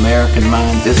African American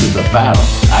mind. This is a battle.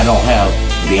 I don't have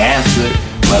the answer,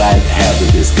 but I have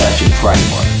the discussion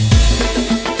framework.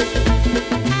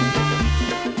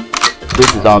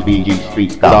 This is RBG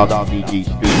Street Style. RBG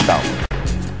Street Style.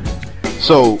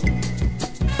 So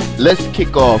let's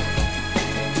kick off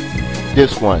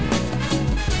this one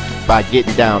by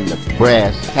getting down to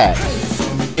brass tacks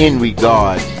in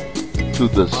regards to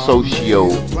the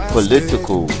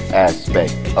socio-political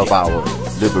aspect of our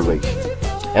liberation.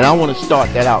 And I want to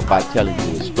start that out by telling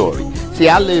you a story. See,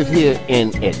 I live here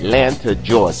in Atlanta,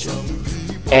 Georgia,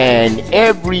 and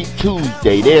every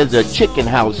Tuesday there's a chicken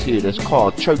house here that's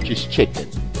called Church's Chicken.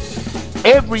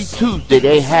 Every Tuesday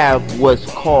they have what's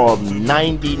called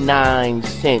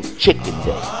 99-cent chicken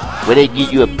day, where they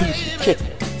give you a piece of chicken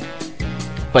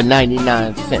for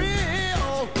 99 cents.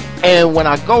 And when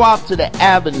I go out to the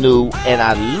avenue and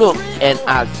I look and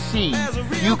I see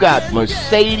you got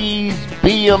Mercedes,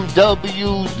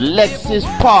 BMWs, Lexus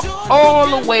parked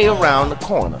all the way around the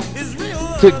corner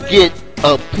to get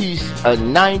a piece of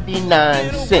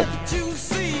 99-cent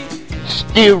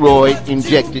steroid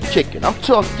injected chicken. I'm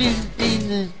talking, these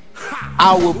is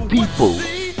our people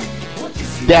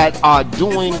that are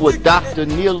doing what Dr.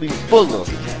 Neely Fuller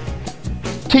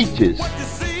teaches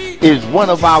is one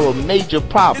of our major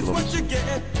problems,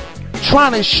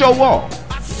 trying to show off.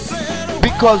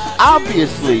 Because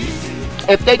obviously,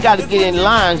 if they got to get in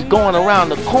lines going around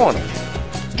the corner,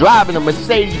 driving a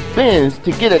Mercedes Benz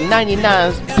to get a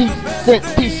 99-cent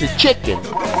piece of chicken,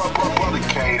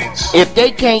 if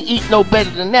they can't eat no better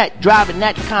than that, driving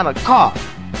that kind of car,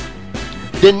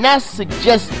 then that's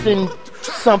suggesting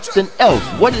something else.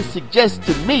 What it suggests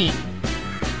to me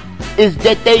is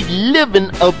that they living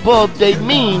above their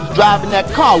means driving that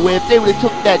car, where if they would have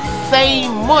took that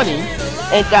same money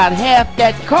and got half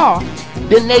that car,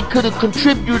 then they could have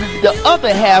contributed the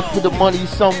other half of the money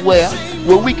somewhere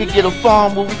where we could get a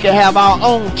farm where we could have our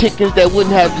own chickens that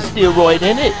wouldn't have the steroid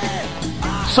in it.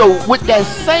 So what that's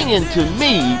saying to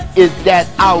me is that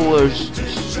our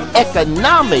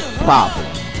economic problem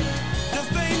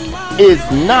is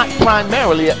not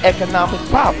primarily an economic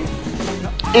problem.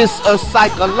 It's a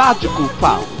psychological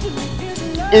problem.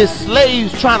 It's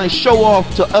slaves trying to show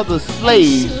off to other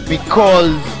slaves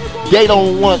because they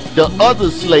don't want the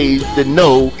other slaves to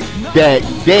know that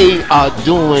they are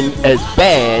doing as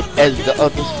bad as the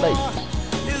other slaves.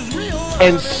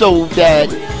 And so that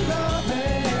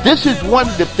this is one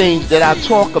of the things that I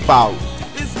talk about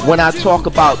when I talk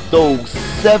about those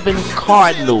 7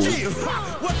 cardinal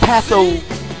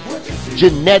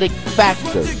pathogenetic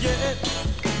factors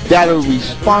that are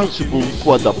responsible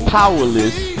for the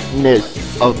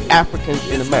powerlessness of Africans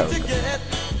in America.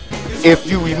 If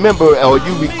you remember or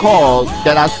you recall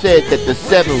that I said that the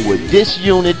 7 were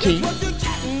disunity,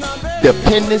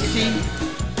 dependency,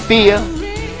 fear,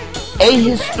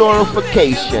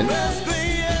 ahistorification,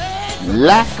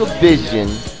 lack of vision,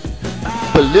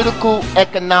 political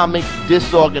economic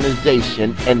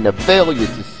disorganization, and the failure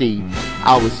to see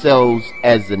ourselves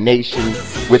as a nation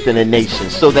within a nation.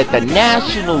 So that the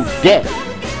national debt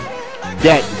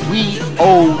that we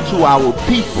owe to our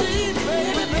people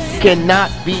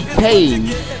cannot be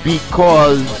paid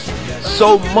because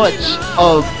so much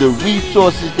of the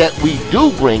resources that we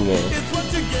do bring in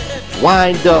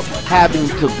wind up having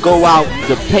to go out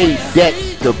to pay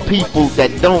debts to people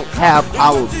that don't have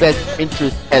our best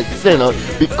interest at center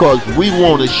because we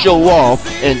want to show off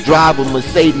and drive a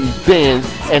Mercedes-Benz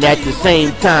and at the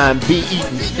same time be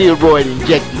eating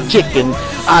steroid-injected chicken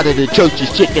out of the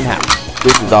church's chicken house.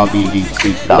 This is RBG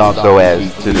Street Style. Also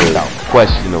as to the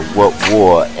question of what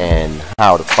war and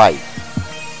how to fight,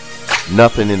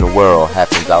 nothing in the world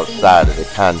happens outside of the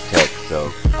context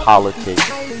of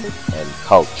politics and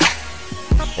culture.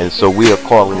 And so we are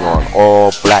calling on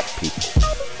all black people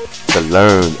to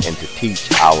learn and to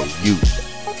teach our youth,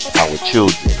 our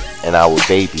children, and our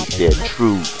babies their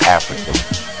true African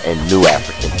and new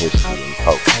African history and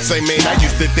culture. Say man, I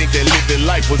used to think that living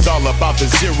life was all about the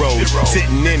zeros.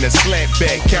 Sitting in a slant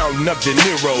back counting up the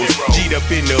Neros. G'd up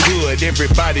in the hood,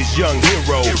 everybody's young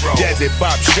hero. Jazzy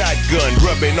Bob shotgun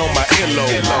rubbing on my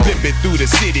earlobe. Flipping through the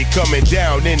city, coming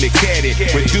down in the caddy.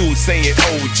 With dudes saying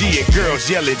OG and girls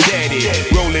yelling daddy.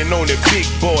 Rolling on the big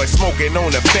boy, smoking on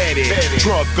the fatty.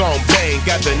 Trunk on bang,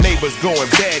 got the neighbors going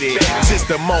batty.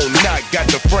 System on knock, got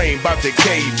the frame about to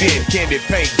cave in. Candy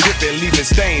paint dripping, leaving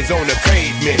stains on the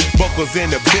pavement. Buckles in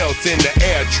the belts in the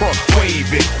air, trunk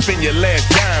waving. Spend your last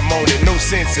dime on it, no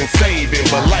sense in saving.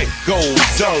 But life goes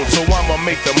on, so I'ma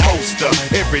make the most of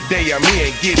every day I'm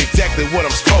here and get exactly what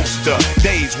I'm supposed to.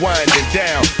 Days winding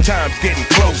down, time's getting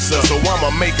closer, so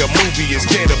I'ma make a movie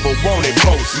instead of a wanted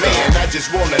poster. Man, I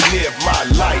just wanna live my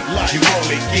life. You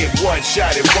only get one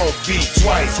shot, it won't be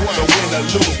twice. So win or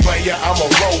lose, player,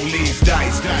 I'ma roll these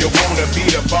dice. You wanna be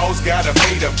the boss, gotta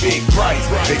pay the big price.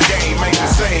 The game ain't the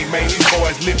same, man, these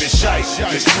boys living shite.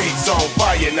 The streets on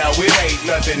fire now, it ain't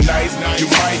nothing nice. You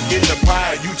might get the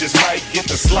pie, you just might get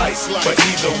the slice. But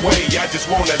either way, I just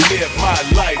wanna live my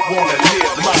life, wanna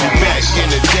live my life. Back in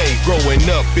the day, growing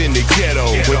up in the ghetto,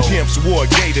 when pimps wore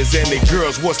gators and the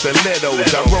girls wore stilettos.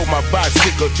 I rode my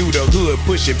bicycle through the hood,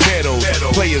 pushing pedals.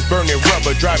 Players burning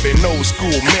rubber, driving old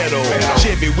school metal.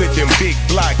 Chevy with them big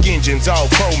block engines all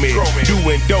foamy.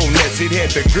 Doing donuts, it had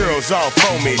the girls all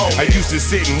foamy. I used to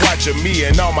sit and watch me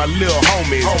and all my little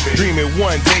homies, dreaming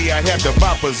one day I'd have the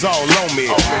boppers all on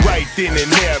me. Right then and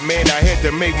there, man, I had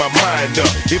to make my mind up.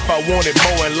 If I wanted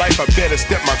more in life, I better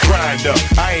step my grind up.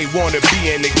 I ain't wanna be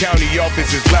in the county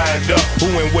offices lined up. Who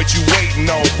and what you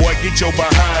waiting on, boy, get your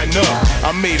behind up.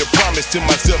 I made a promise to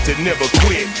myself to never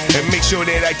quit and make sure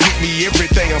that I get me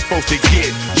everything I'm supposed to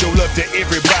get. Show love to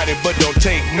everybody, but don't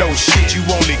take no shit. You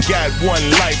only got one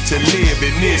life to live,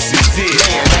 and this is it.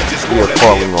 We are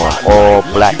calling on all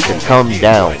black to come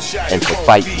down and to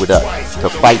fight with us, to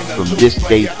fight from this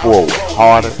day forward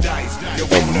harder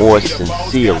and more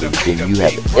sincerely than you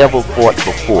have ever fought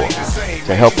before,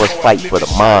 to help us fight for the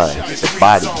minds, the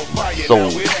bodies, the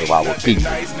souls of our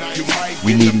people.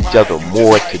 We need each other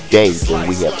more today than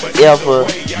we have ever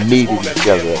needed each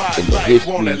other in the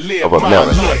history of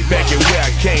America. Back at where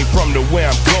I came from to where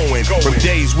I'm going, from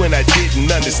days when I didn't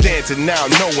understand to now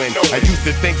knowing. I used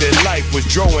to think that life was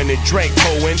drawing and drank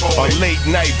hoeing, or late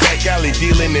night back alley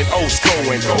dealing and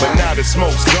scoring. But now the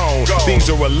smoke's gone, things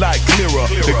are a lot clearer.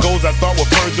 The goals I thought were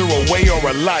further away are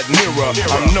a lot nearer.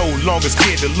 I'm no longer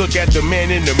scared to look at the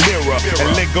man in the mirror and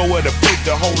let go of the faith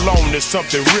to hold on to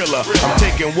something realer. I'm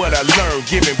taking what I learned,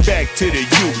 giving back to the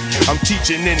youth. I'm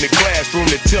teaching in the classroom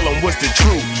to tell them what's the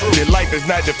truth. That life is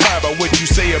not defined by what you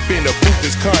say up in the booth.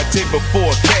 It's content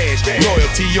before cash,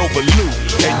 loyalty over loot.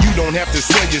 And you don't have to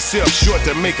sell yourself short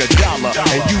to make $1.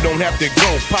 And you don't have to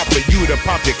go pop for you to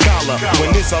pop your collar.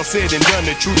 When it's all said and done,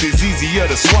 the truth is easier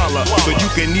to swallow. So you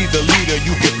can either lead or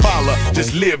you can follow.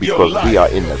 Just live your life. Because we are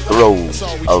in the throes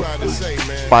of the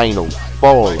final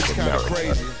fall of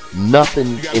America.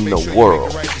 Nothing in the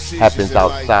world happens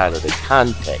outside of the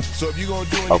context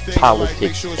of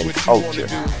politics and culture.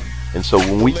 And so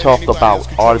when we talk about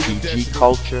RBG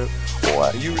culture or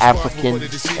African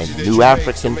and New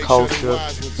African culture.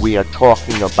 We are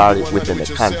talking about it within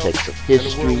the context of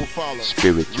history,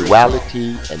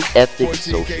 spirituality, and ethics,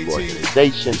 social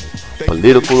organization,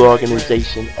 political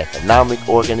organization, economic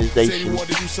organization,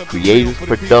 creative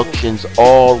productions,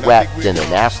 all wrapped in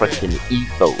an African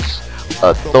ethos,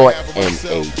 a thought and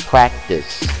a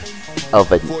practice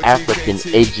of an African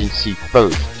agency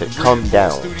first to come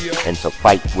down and to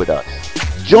fight with us.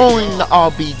 Join the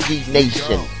RBG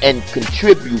Nation and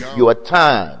contribute your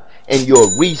time and your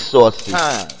resources.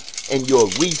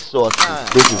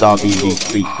 This is RBG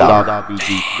Freestyle.